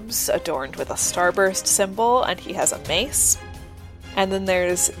robes adorned with a starburst symbol, and he has a mace. And then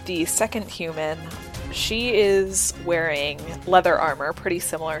there's the second human. She is wearing leather armor pretty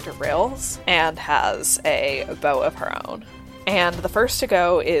similar to Rill's, and has a bow of her own. And the first to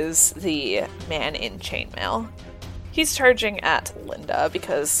go is the man in chainmail. He's charging at Linda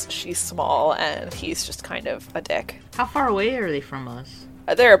because she's small and he's just kind of a dick. How far away are they from us?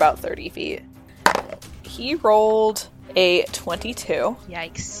 They're about 30 feet. He rolled a 22.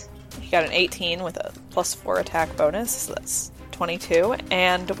 Yikes. He got an 18 with a +4 attack bonus, so that's 22.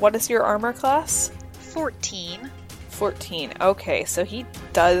 And what is your armor class? 14. 14. Okay, so he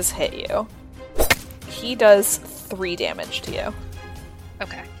does hit you. he does 3 damage to you.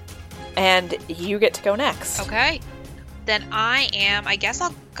 Okay. And you get to go next. Okay. Then I guess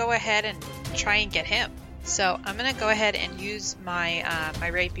I'll go ahead and try and get him. So I'm going to go ahead and use my my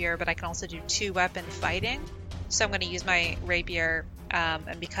rapier, but I can also do 2-weapon fighting. So I'm going to use my rapier,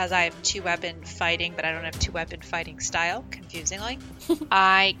 and because I have 2-weapon fighting, but I don't have 2-weapon fighting style, confusingly,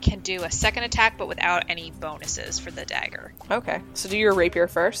 I can do a second attack, but without any bonuses for the dagger. Okay, so do your rapier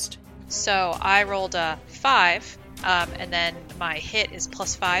first. So I rolled a 5, and then my hit is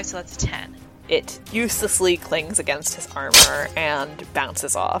 +5, so that's 10. It uselessly clings against his armor and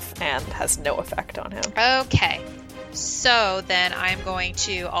bounces off and has no effect on him. Okay, so then I'm going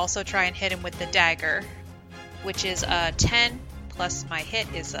to also try and hit him with the dagger, which is a 10 plus my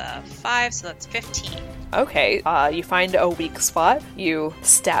hit is a 5, so that's 15. Okay, you find a weak spot. You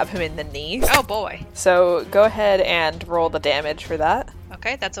stab him in the knee. Oh boy. So go ahead and roll the damage for that.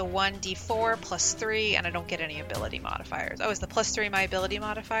 Okay, that's a 1d4 plus 3, and I don't get any ability modifiers. Oh, is the plus 3 my ability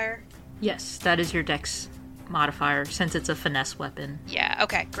modifier? Yes, that is your dex modifier, since it's a finesse weapon. Yeah,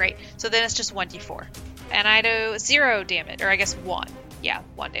 okay, great. So then it's just 1d4. And I do 0 damage, or I guess 1. Yeah,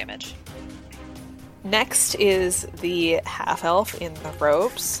 1 damage. Next is the half-elf in the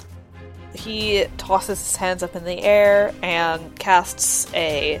robes. He tosses his hands up in the air and casts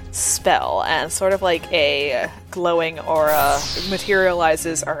a spell, and sort of like a glowing aura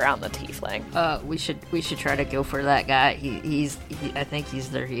materializes around the tiefling. We should try to go for that guy. I think he's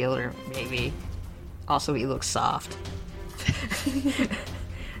their healer, maybe. Also, he looks soft.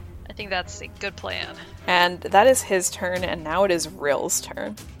 I think that's a good plan. And that is his turn, and now it is Rill's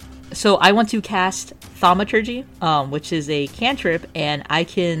turn. So I want to cast Thaumaturgy, which is a cantrip, and I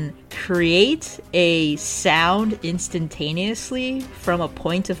can create a sound instantaneously from a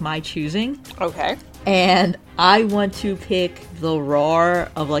point of my choosing. Okay. And I want to pick the roar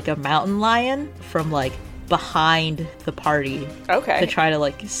of like a mountain lion from like behind the party. Okay. To try to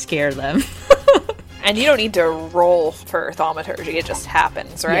like scare them. And you don't need to roll for Thaumaturgy, it just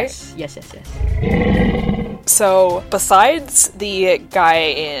happens, right? Yes. So, besides the guy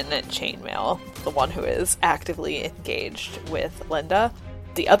in chainmail, the one who is actively engaged with Linda,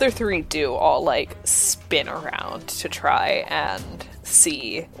 the other 3 do all, like, spin around to try and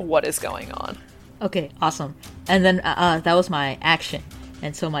see what is going on. Okay, awesome. And then that was my action.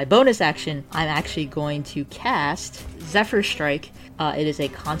 And so my bonus action, I'm actually going to cast Zephyr Strike. It is a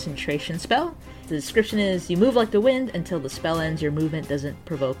concentration spell. The description is, you move like the wind until the spell ends. Your movement doesn't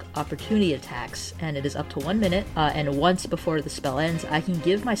provoke opportunity attacks, and it is up to 1 minute. And once before the spell ends, I can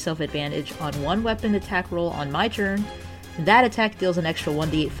give myself advantage on 1 weapon attack roll on my turn. That attack deals an extra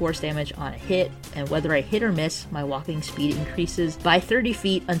 1d8 force damage on a hit, and whether I hit or miss, my walking speed increases by 30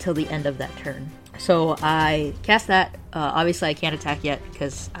 feet until the end of that turn. So I cast that. Obviously, I can't attack yet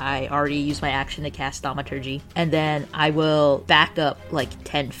because I already used my action to cast Thaumaturgy. And then I will back up like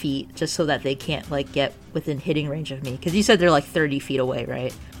 10 feet just so that they can't like get within hitting range of me. Because you said they're like 30 feet away,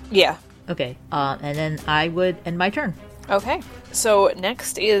 right? Yeah. Okay. And then I would end my turn. Okay. So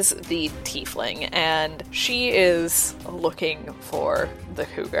next is the tiefling, and she is looking for the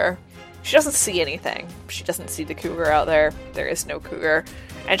cougar. She doesn't see anything. She doesn't see the cougar out there. There is no cougar.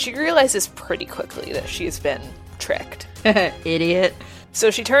 And she realizes pretty quickly that she's been tricked. Idiot. So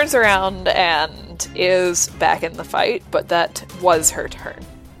she turns around and is back in the fight, but that was her turn.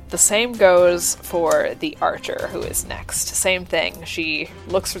 The same goes for the archer who is next. Same thing. She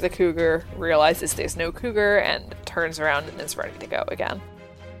looks for the cougar, realizes there's no cougar, and turns around and is ready to go again.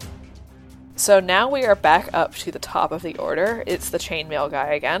 So now we are back up to the top of the order. It's the chainmail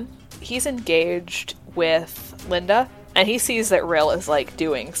guy again. He's engaged with Linda, and he sees that Rill is, like,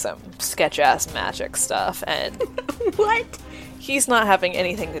 doing some sketch-ass magic stuff, and... What? He's not having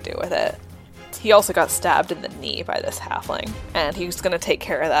anything to do with it. He also got stabbed in the knee by this halfling, and he's gonna take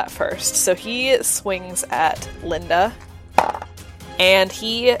care of that first. So he swings at Linda, and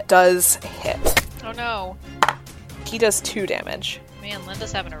he does hit. Oh no. He does 2 damage. Man,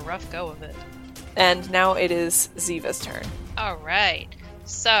 Linda's having a rough go of it. And now it is Ziva's turn. Alright,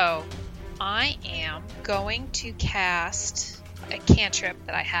 so I am going to cast a cantrip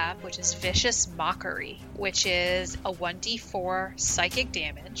that I have, which is Vicious Mockery, which is a 1d4 psychic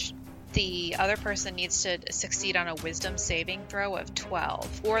damage. The other person needs to succeed on a wisdom saving throw of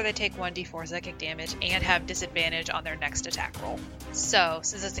 12, or they take 1d4 psychic damage and have disadvantage on their next attack roll. So,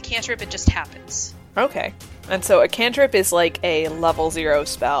 since it's a cantrip, it just happens. Okay. And so a cantrip is like a level 0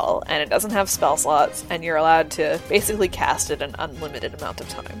 spell, and it doesn't have spell slots, and you're allowed to basically cast it an unlimited amount of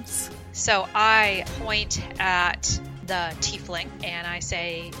times. So I point at the tiefling and I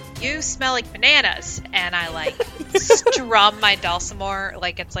say, "You smell like bananas," and I like strum my dulcimer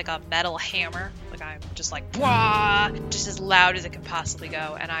like it's like a metal hammer, like Like, I'm just like, wah, just as loud as it can possibly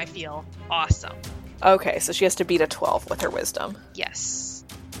go, and I feel awesome. Okay, so she has to beat a 12 with her wisdom. Yes.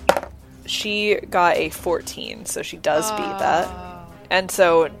 She got a 14, so she does beat that. And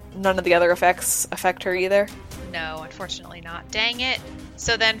so none of the other effects affect her either? No, unfortunately not. Dang it.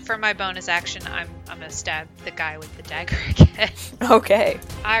 So then for my bonus action, I'm going to stab the guy with the dagger again. Okay.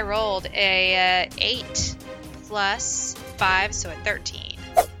 I rolled a 8 plus 5, so a 13.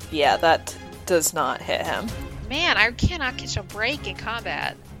 Yeah, that does not hit him. Man, I cannot catch a break in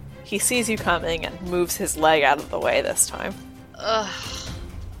combat. He sees you coming and moves his leg out of the way this time. Ugh.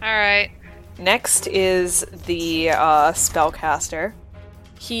 Alright. Next is the spellcaster.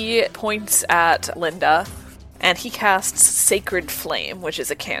 He points at Linda, and he casts Sacred Flame, which is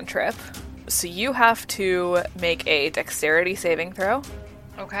a cantrip. So you have to make a dexterity saving throw.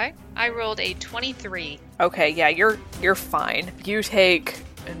 Okay. I rolled a 23. Okay, yeah, you're fine. You take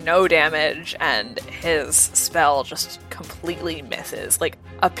no damage, and his spell just completely misses. Like,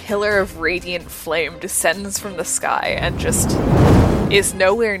 a pillar of radiant flame descends from the sky and just is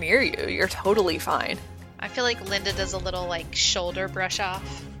nowhere near you. You're totally fine. I feel like Linda does a little, like, shoulder brush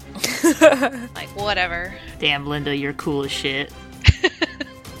off. Like, whatever. Damn, Linda, you're cool as shit.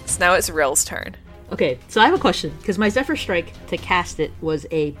 So now it's Rill's turn. Okay, so I have a question, because my Zephyr Strike, to cast it, was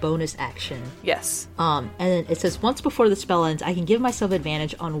a bonus action. Yes. And then it says, once before the spell ends, I can give myself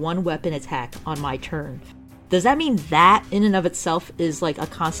advantage on one weapon attack on my turn. Does that mean that, in and of itself, is like a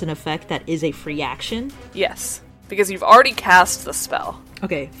constant effect that is a free action? Yes. Because you've already cast the spell.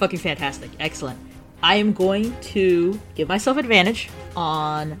 Okay, fucking fantastic. Excellent. I am going to give myself advantage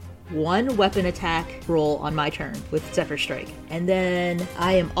on one weapon attack roll on my turn with Zephyr Strike. And then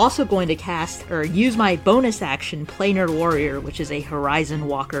I am also going to cast, or use my bonus action, Planar Warrior, which is a Horizon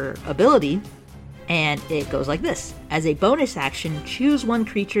Walker ability. And it goes like this. As a bonus action, choose one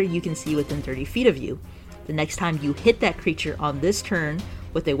creature you can see within 30 feet of you. The next time you hit that creature on this turn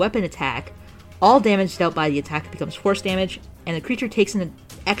with a weapon attack, all damage dealt by the attack becomes force damage, and the creature takes an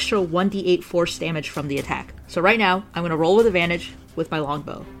extra 1d8 force damage from the attack. So right now, I'm going to roll with advantage with my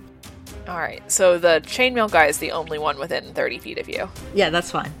longbow. Alright, so the chainmail guy is the only one within 30 feet of you. Yeah, that's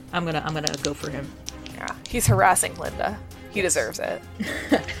fine. I'm gonna go for him. Yeah, he's harassing Linda. He deserves it.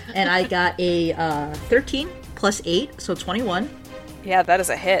 And I got a 13 plus 8, so 21. Yeah, that is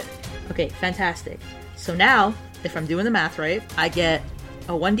a hit. Okay, fantastic. So now, if I'm doing the math right, I get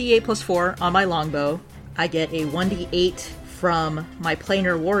a 1d8 plus 4 on my longbow. I get a 1d8 from my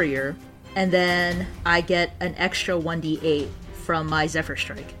Planar Warrior. And then I get an extra 1d8 from my Zephyr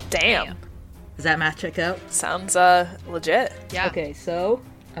Strike. Damn. Does that math check out? Sounds legit. Yeah. Okay, so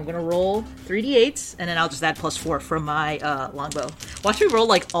I'm gonna roll 3d8s, and then I'll just add plus 4 from my longbow. Watch me roll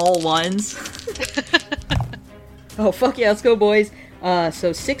like all ones. Oh, fuck yeah, let's go, boys.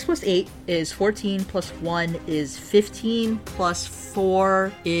 So 6 plus 8 is 14, plus 1 is 15, plus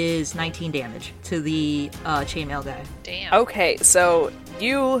 4 is 19 damage to the chainmail guy. Damn. Okay, so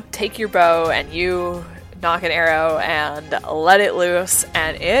you take your bow and you knock an arrow and let it loose,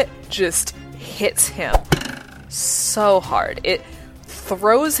 and it just hits him so hard. It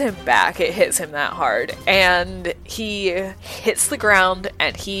throws him back. It hits him that hard, and he hits the ground,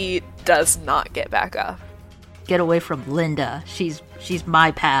 and he does not get back up. Get away from Linda. She's my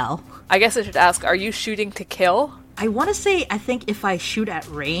pal. I guess I should ask, are you shooting to kill? I want to say, I think if I shoot at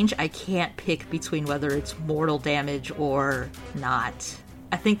range, I can't pick between whether it's mortal damage or not.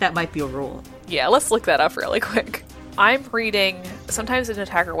 I think that might be a rule. Yeah, let's look that up really quick. I'm reading, sometimes an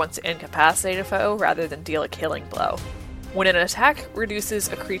attacker wants to incapacitate a foe rather than deal a killing blow. When an attack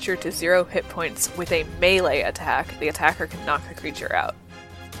reduces a creature to 0 hit points with a melee attack, the attacker can knock the creature out.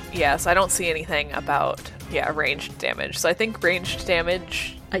 Yeah, so I don't see anything about, ranged damage. So I think ranged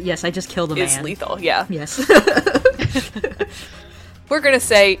damage Yes, I just killed a man. is lethal, yeah. Yes. We're gonna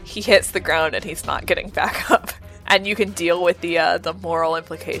say he hits the ground and he's not getting back up. And you can deal with the moral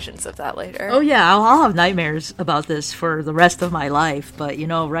implications of that later. Oh yeah, I'll have nightmares about this for the rest of my life. But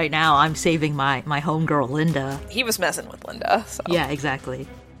right now I'm saving my homegirl Linda. He was messing with Linda, so. Yeah, exactly.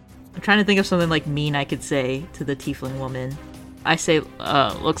 I'm trying to think of something like mean I could say to the tiefling woman. I say,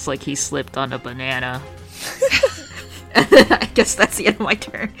 looks like he slipped on a banana. I guess that's the end of my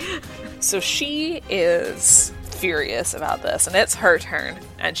turn. So she is furious about this, and it's her turn,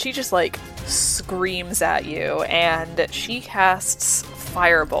 and she just screams at you, and she casts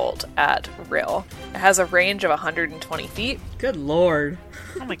Firebolt at Rill. It has a range of 120 feet. Good lord.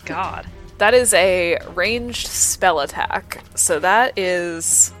 Oh my god. That is a ranged spell attack. So that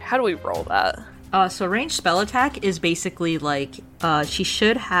is... How do we roll that? So ranged spell attack is basically she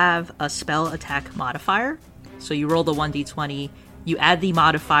should have a spell attack modifier. So you roll the 1d20, You add the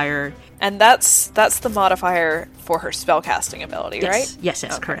modifier. And that's the modifier for her spellcasting ability, Yes. right? Yes,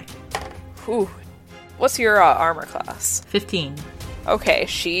 Okay. correct. Whew. What's your armor class? 15. Okay,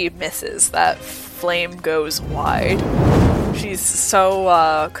 she misses. That flame goes wide. She's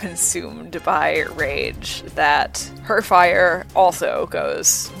so consumed by rage that her fire also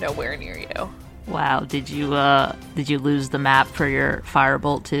goes nowhere near you. Wow, did you lose the map for your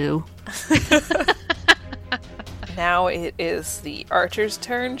firebolt too? Now it is the archer's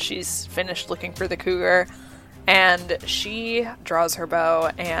turn. She's finished looking for the cougar, and she draws her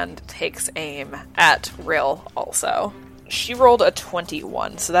bow and takes aim at Rill also. She rolled a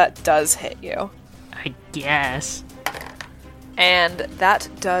 21, so that does hit you. I guess. And that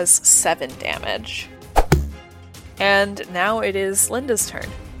does 7 damage. And now it is Linda's turn.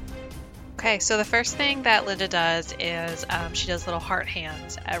 Okay, so the first thing that Linda does is she does little heart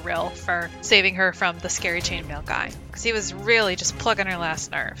hands at Rill for saving her from the scary chainmail guy. Because he was really just plugging her last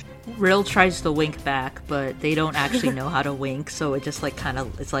nerve. Rill tries to wink back, but they don't actually know how to wink, so it just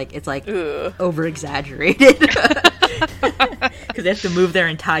it's like over exaggerated. Because they have to move their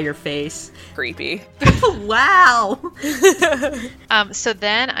entire face. Creepy. Wow. So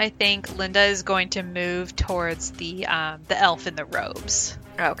then I think Linda is going to move towards the elf in the robes.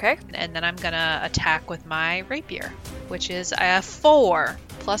 Okay. And then I'm gonna attack with my rapier, which is a 4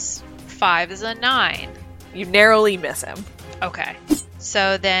 plus 5 is a 9. You narrowly miss him. Okay.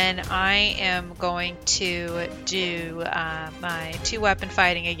 So then I am going to do my 2-weapon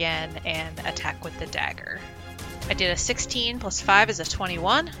fighting again and attack with the dagger. I did a 16 plus 5 is a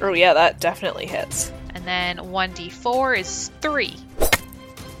 21. Oh yeah, that definitely hits. And then 1d4 is 3.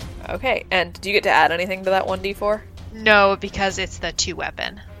 Okay, and do you get to add anything to that 1d4? No, because it's the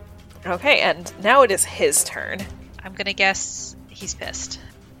 2-weapon. Okay, and now it is his turn. I'm gonna guess he's pissed.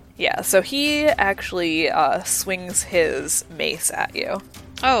 Yeah, so he actually swings his mace at you.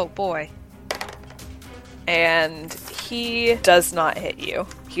 Oh boy. And he does not hit you.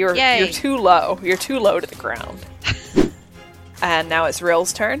 You're too low. You're too low to the ground. And now it's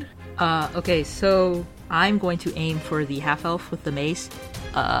Rill's turn. Okay, so I'm going to aim for the half-elf with the mace.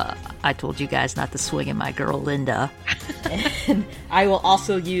 I told you guys not to swing at my girl Linda. And I will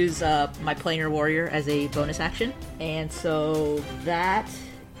also use my planar warrior as a bonus action. And so that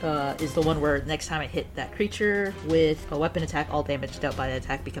is the one where next time I hit that creature with a weapon attack, all damage dealt by the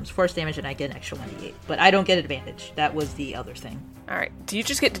attack becomes force damage, and I get an extra 1d8. But I don't get advantage. That was the other thing. Alright, do you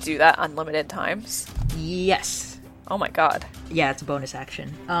just get to do that unlimited times? Yes. Oh my god. Yeah, it's a bonus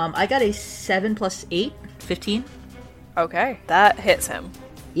action. I got a 7 plus 8, 15. Okay, that hits him.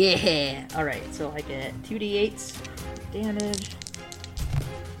 Yeah! Alright, so I get 2d8s damage.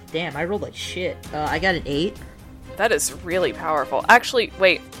 Damn, I rolled like shit. I got an 8. That is really powerful. Actually,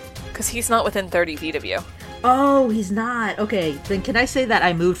 wait, because he's not within 30 feet of you. Oh, he's not. Okay, then can I say that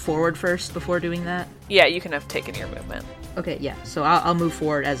I moved forward first before doing that? Yeah, you can have taken your movement. Okay, yeah, so I'll move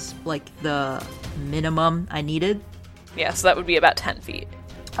forward as, like, the minimum I needed. Yeah, so that would be about 10 feet.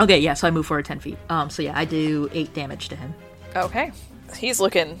 Okay, yeah, so I move forward 10 feet. So yeah, I do 8 damage to him. Okay. He's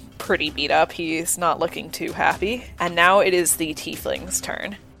looking pretty beat up. He's not looking too happy. And now it is the tiefling's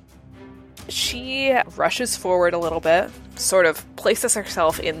turn. She rushes forward a little bit, sort of places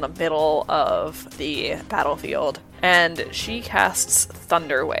herself in the middle of the battlefield, and she casts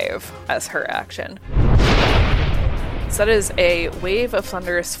Thunder Wave as her action. So that is a wave of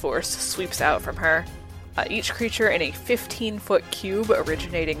thunderous force sweeps out from her. Each creature in a 15-foot cube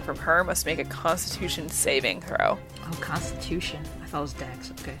originating from her must make a Constitution saving throw. Oh, Constitution. I thought it was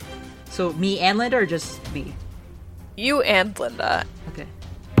Dex. Okay. So me and Linda, or just me? You and Linda. Okay.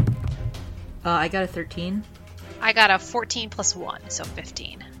 I got a 13. I got a 14 plus 1, so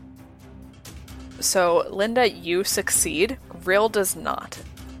 15. So, Linda, you succeed. Rill does not.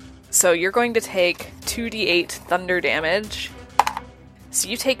 So you're going to take 2d8 thunder damage. So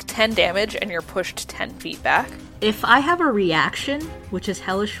you take 10 damage and you're pushed 10 feet back. If I have a reaction, which is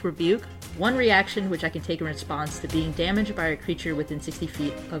Hellish Rebuke, one reaction which I can take in response to being damaged by a creature within 60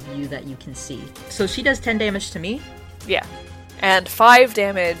 feet of you that you can see. So she does 10 damage to me? Yeah. And 5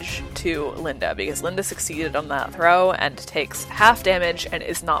 damage to Linda, because Linda succeeded on that throw and takes half damage and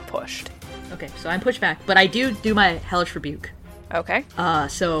is not pushed. Okay, so I'm pushed back, but I do my Hellish Rebuke. Okay.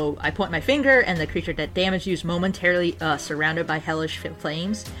 So I point my finger, and the creature that damaged you is momentarily surrounded by hellish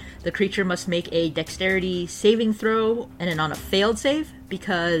flames. The creature must make a dexterity saving throw, and then on a failed save,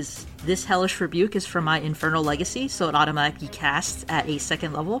 because this Hellish Rebuke is from my Infernal Legacy, so it automatically casts at a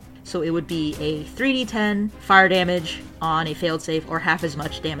second level. So it would be a 3d10 fire damage on a failed save, or half as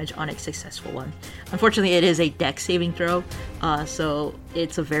much damage on a successful one. Unfortunately, it is a dex saving throw, so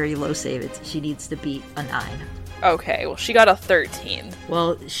it's a very low save. She needs to beat a 9. Okay, well, she got a 13.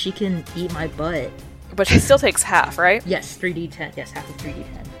 Well, she can eat my butt. But she still takes half, right? Yes, 3d10. Yes, half of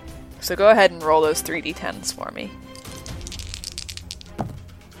 3d10. So go ahead and roll those 3d10s for me.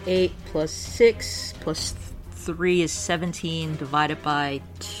 8 plus 6 plus 3 is 17. Divided by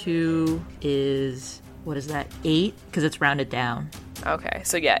 2 is... What is that? 8? Because it's rounded down. Okay,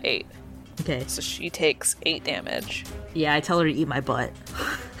 so yeah, 8. Okay. So she takes 8 damage. Yeah, I tell her to eat my butt.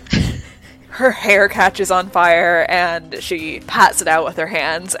 Her hair catches on fire, and she pats it out with her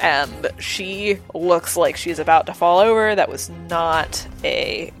hands, and she looks like she's about to fall over. That was not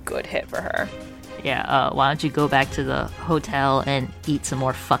a good hit for her. Yeah, why don't you go back to the hotel and eat some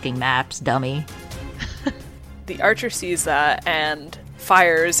more fucking maps, dummy? The archer sees that and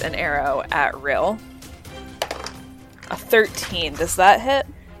fires an arrow at Rill. A 13. Does that hit?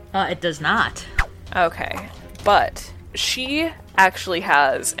 It does not. Okay. But she actually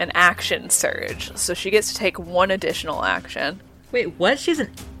has an action surge, so she gets to take 1 additional action. Wait, what? She's a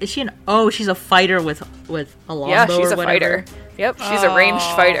fighter with a longbow. Yeah, she's or a whatever. fighter. Yep, she's a ranged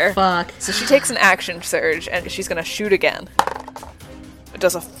fighter. Fuck. So she takes an action surge, and she's gonna shoot again. It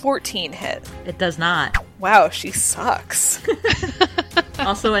does a 14 hit. It does not. Wow, she sucks.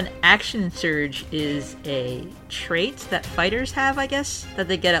 Also, an action surge is a trait that fighters have, I guess, that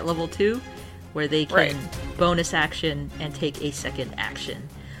they get at level 2, where they can Right. bonus action and take a second action.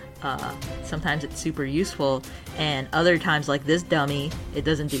 Sometimes it's super useful, and other times, like this dummy, it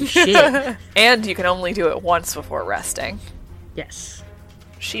doesn't do shit. And you can only do it once before resting. Yes.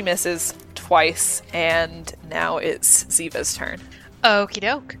 She misses twice, and now it's Ziva's turn. Okie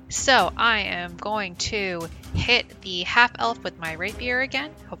doke. So I am going to hit the half-elf with my rapier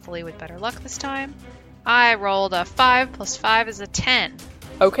again, hopefully with better luck this time. I rolled a 5 plus 5 is a 10.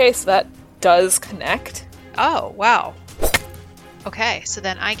 Okay, so that does connect. Oh, wow. Okay, so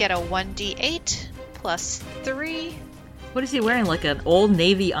then I get a 1d8 plus 3. What is he wearing? Like an Old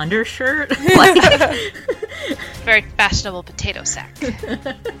Navy undershirt? Like... Very fashionable potato sack.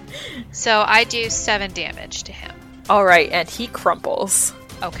 So I do 7 damage to him. All right, and he crumples.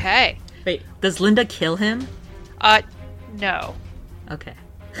 Okay. Wait, does Linda kill him? No. Okay.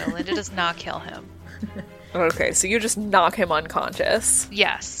 No, Linda does not kill him. Okay, so you just knock him unconscious.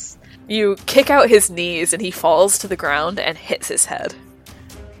 Yes. You kick out his knees, and he falls to the ground and hits his head.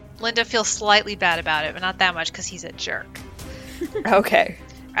 Linda feels slightly bad about it, but not that much because he's a jerk. Okay.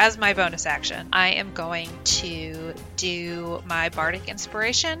 As my bonus action, I am going to do my Bardic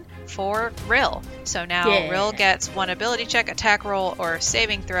Inspiration for Rill. So now Rill gets 1 ability check, attack roll, or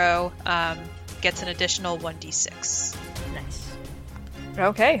saving throw, gets an additional 1d6. Nice.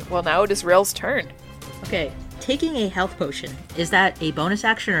 Okay, well now it is Rill's turn. Okay, taking a health potion, is that a bonus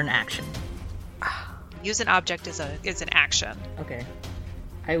action or an action? Use an object is an action. Okay.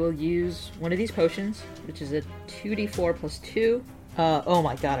 I will use one of these potions, which is a 2d4 plus 2. Oh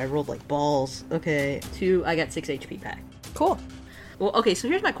my god, I rolled like balls. Okay, 2, I got 6 HP back. Cool. Well, okay, so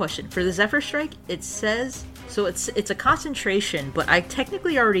here's my question. For the Zephyr Strike, it says... So it's a concentration, but I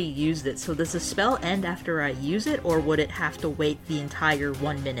technically already used it, so does the spell end after I use it, or would it have to wait the entire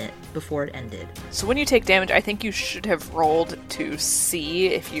 1 minute before it ended? So when you take damage, I think you should have rolled to see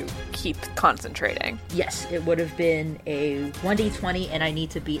if you keep concentrating. Yes, it would have been a 1d20, and I need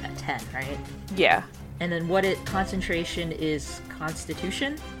to beat a 10, right? Yeah. And then concentration is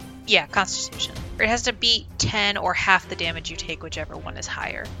Constitution? Yeah, Constitution. It has to beat 10 or half the damage you take, whichever one is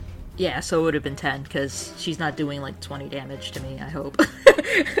higher. Yeah, so it would have been 10, because she's not doing like 20 damage to me, I hope.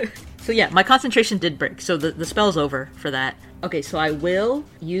 So yeah, my concentration did break, so the spell's over for that. Okay, so I will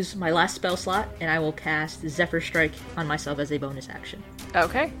use my last spell slot, and I will cast Zephyr Strike on myself as a bonus action.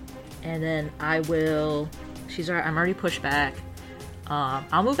 Okay. And then I will... I'm already pushed back.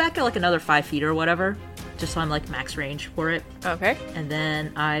 I'll move back at like another 5 feet or whatever, just so I'm like max range for it. Okay. And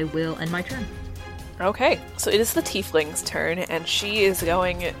then I will end my turn. Okay, so it is the Tiefling's turn, and she is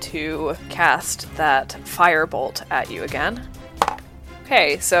going to cast that firebolt at you again.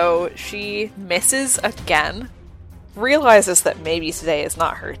 Okay, so she misses again, realizes that maybe today is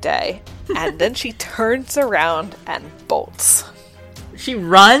not her day, and then she turns around and bolts. She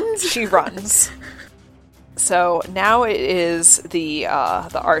runs? She runs. So now it is the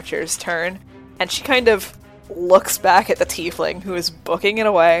archer's turn, and she kind of looks back at the Tiefling, who is booking it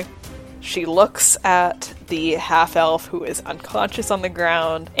away. She looks at the half-elf who is unconscious on the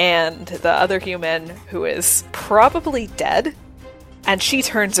ground, and the other human who is probably dead, and she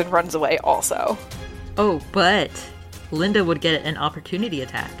turns and runs away also. Oh, but Linda would get an opportunity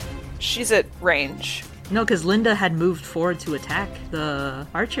attack. She's at range. No, because Linda had moved forward to attack the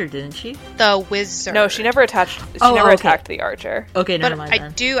archer, didn't she? The wizard. No, she never attacked. She Oh, never okay. attacked the archer. Okay, never But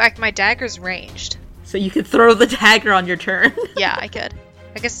mind then. my dagger's ranged. So you could throw the dagger on your turn. Yeah, I could.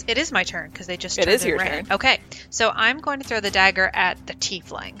 I guess it is my turn because they just It turned is your red. turn. Okay, so I'm going to throw the dagger at the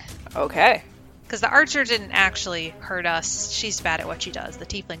tiefling. Okay. Because the archer didn't actually hurt us. She's bad at what she does. The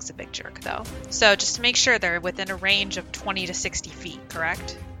tiefling's a big jerk, though. So just to make sure they're within a range of 20 to 60 feet,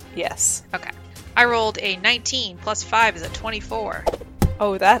 correct? Yes. Okay. I rolled a 19 plus 5 is a 24.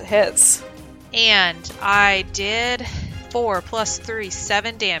 Oh, that hits. And I did 4 plus 3,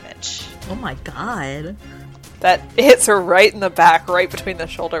 7 damage. Oh my god. That hits her right in the back, right between the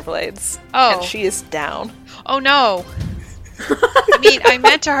shoulder blades. Oh. And she is down. Oh no! I mean, I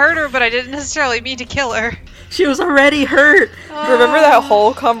meant to hurt her, but I didn't necessarily mean to kill her. She was already hurt. Remember that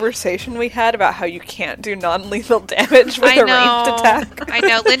whole conversation we had about how you can't do non-lethal damage with a ranged attack? I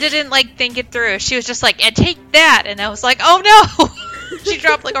know. Linda didn't think it through. She was just like, "And take that," and I was like, "Oh no!" She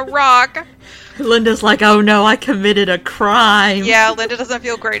dropped like a rock. Linda's like, oh no, I committed a crime. Yeah, Linda doesn't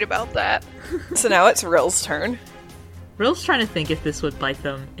feel great about that. So now it's Rill's turn. Rill's trying to think if this would bite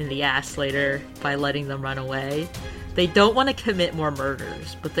them in the ass later by letting them run away. They don't want to commit more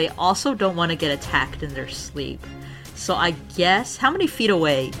murders, but they also don't want to get attacked in their sleep. So I guess, how many feet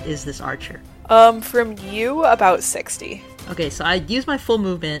away is this archer? From you, about 60. Okay, so I use my full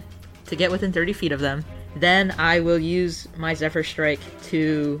movement to get within 30 feet of them. Then I will use my Zephyr Strike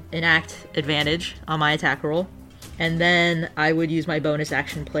to enact advantage on my attack roll. And then I would use my bonus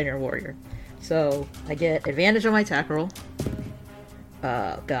action Planar Warrior. So I get advantage on my attack roll.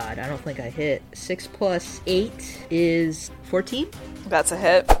 God, I don't think I hit. 6 plus 8 is 14? That's a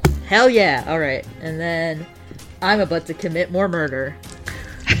hit. Hell yeah, alright. And then I'm about to commit more murder.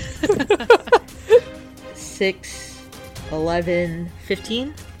 6, 11,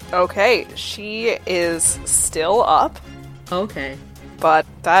 15? Okay, she is still up, Okay. but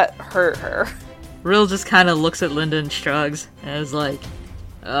that hurt her. Rill just kind of looks at Linda and shrugs and is like,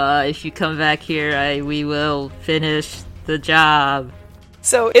 if you come back here, we will finish the job.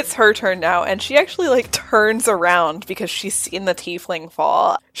 So it's her turn now, and she actually, turns around because she's seen the tiefling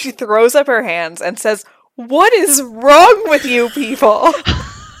fall. She throws up her hands and says, "What is wrong with you people?"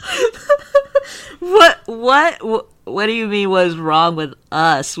 What do you mean was wrong with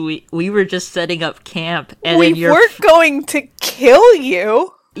us? We were just setting up camp, and We then you're weren't going to kill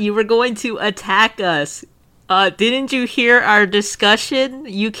you. you were going to attack us. Didn't you hear our discussion?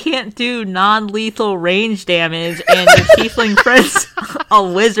 You can't do non-lethal range damage, and your tiefling friend's a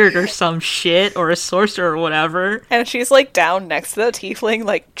wizard or some shit, or a sorcerer or whatever. And she's, down next to the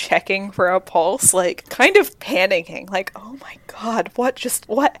tiefling, checking for a pulse, kind of panicking. Oh my god,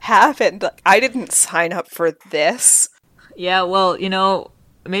 what happened? I didn't sign up for this. Yeah, well,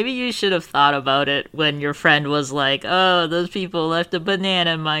 maybe you should have thought about it when your friend was like, oh, those people left a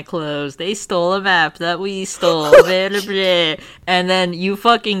banana in my clothes. They stole a map that we stole. Blah, blah, blah. And then you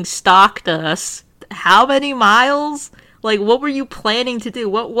fucking stalked us. How many miles? What were you planning to do?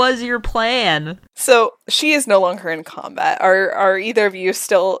 What was your plan? So, she is no longer in combat. Are either of you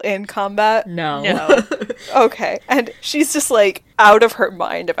still in combat? No. Okay. And she's just, out of her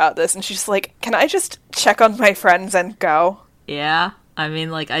mind about this. And she's like, can I just check on my friends and go? Yeah? I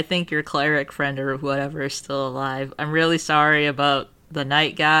mean, I think your cleric friend or whatever is still alive. I'm really sorry about the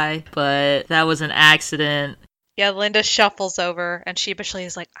night guy, but that was an accident. Yeah, Linda shuffles over and sheepishly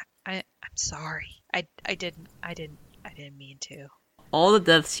is like, I'm sorry. I didn't mean to. All the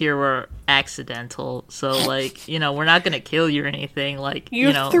deaths here were accidental, so, we're not gonna kill you or anything,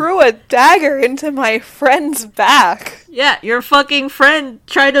 You threw a dagger into my friend's back. Yeah, your fucking friend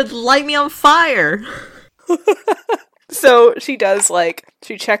tried to light me on fire! So she does,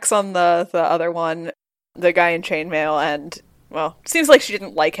 she checks on the other one, the guy in chainmail, and, well, seems like she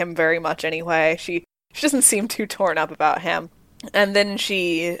didn't like him very much anyway. She doesn't seem too torn up about him. And then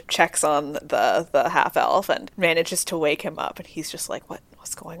she checks on the half-elf and manages to wake him up, and he's just like,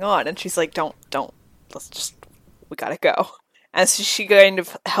 what's going on? And she's like, don't, we gotta go. And so she kind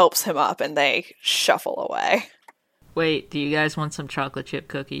of helps him up, and they shuffle away. Wait, do you guys want some chocolate chip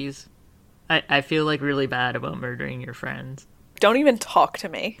cookies? I feel really bad about murdering your friends. Don't even talk to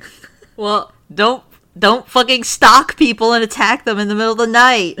me. Well, don't fucking stalk people and attack them in the middle of the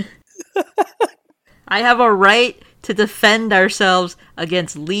night. I have a right to defend ourselves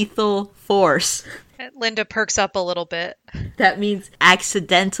against lethal force. Linda perks up a little bit. That means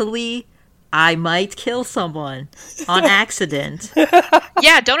accidentally I might kill someone on accident.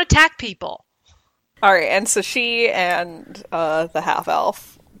 Yeah, don't attack people. Alright, and so she and the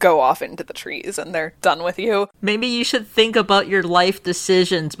half-elf go off into the trees, and they're done with you. Maybe you should think about your life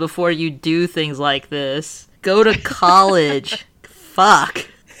decisions before you do things like this. Go to college. Fuck.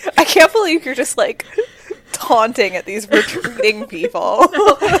 I can't believe you're just, taunting at these retreating people.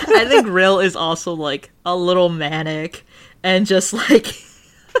 I think Rill is also like a little manic and just like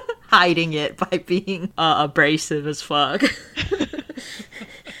hiding it by being abrasive as fuck.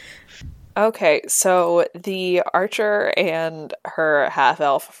 Okay, so the archer and her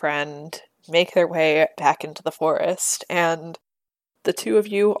half-elf friend make their way back into the forest, and the two of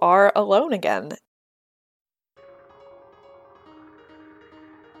you are alone again.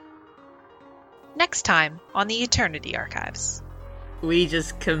 Next time on the Eternity Archives. We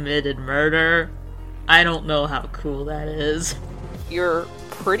just committed murder. I don't know how cool that is. You're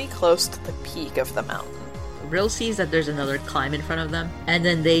pretty close to the peak of the mountain. Rill sees that there's another climb in front of them, and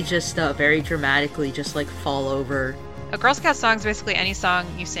then they just very dramatically just like fall over. A Girl Scout song is basically any song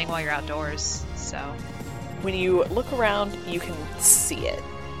you sing while you're outdoors, so... When you look around, you can see it.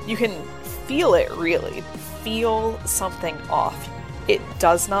 You can feel it, really. Feel something off. It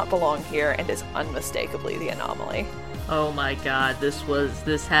does not belong here and is unmistakably the anomaly. Oh my god,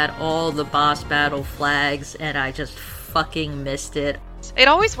 this had all the boss battle flags, and I just fucking missed it. It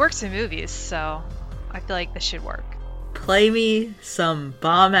always works in movies, so I feel like this should work. Play me some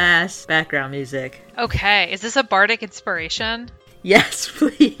bomb-ass background music. Okay, is this a bardic inspiration? Yes,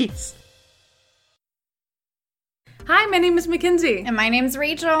 please. Hi, my name is Mackenzie. And my name's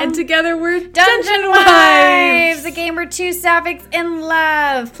Rachel. And together we're Dungeon Wives! A game where two sapphics in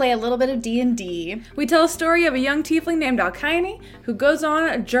love play a little bit of D&D. We tell a story of a young tiefling named Alkaine who goes on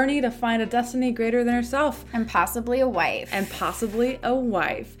a journey to find a destiny greater than herself. And possibly a wife.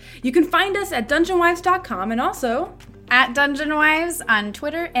 You can find us at dungeonwives.com and also at Dungeon Wives on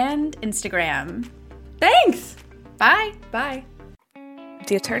Twitter and Instagram. Thanks! Bye! Bye.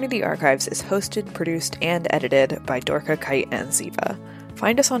 The Eternity Archives is hosted, produced, and edited by Dorka, Kite, and Ziva.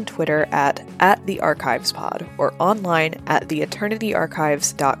 Find us on Twitter at @TheArchivesPod or online at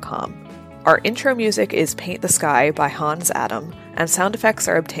theeternityarchives.com. Our intro music is Paint the Sky by Hans Adam, and sound effects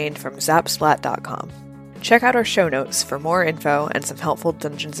are obtained from zapsplat.com. Check out our show notes for more info and some helpful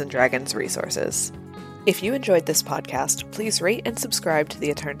Dungeons & Dragons resources. If you enjoyed this podcast, please rate and subscribe to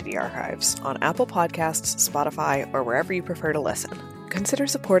the Eternity Archives on Apple Podcasts, Spotify, or wherever you prefer to listen. Consider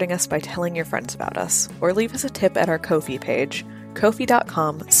supporting us by telling your friends about us, or leave us a tip at our Ko-fi page,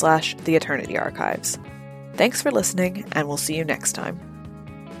 ko-fi.com/theeternityarchives. Thanks for listening, and we'll see you next time.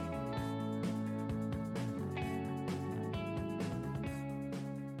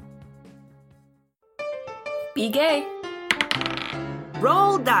 Be gay.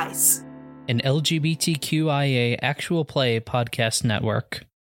 Roll dice. An LGBTQIA actual play podcast network.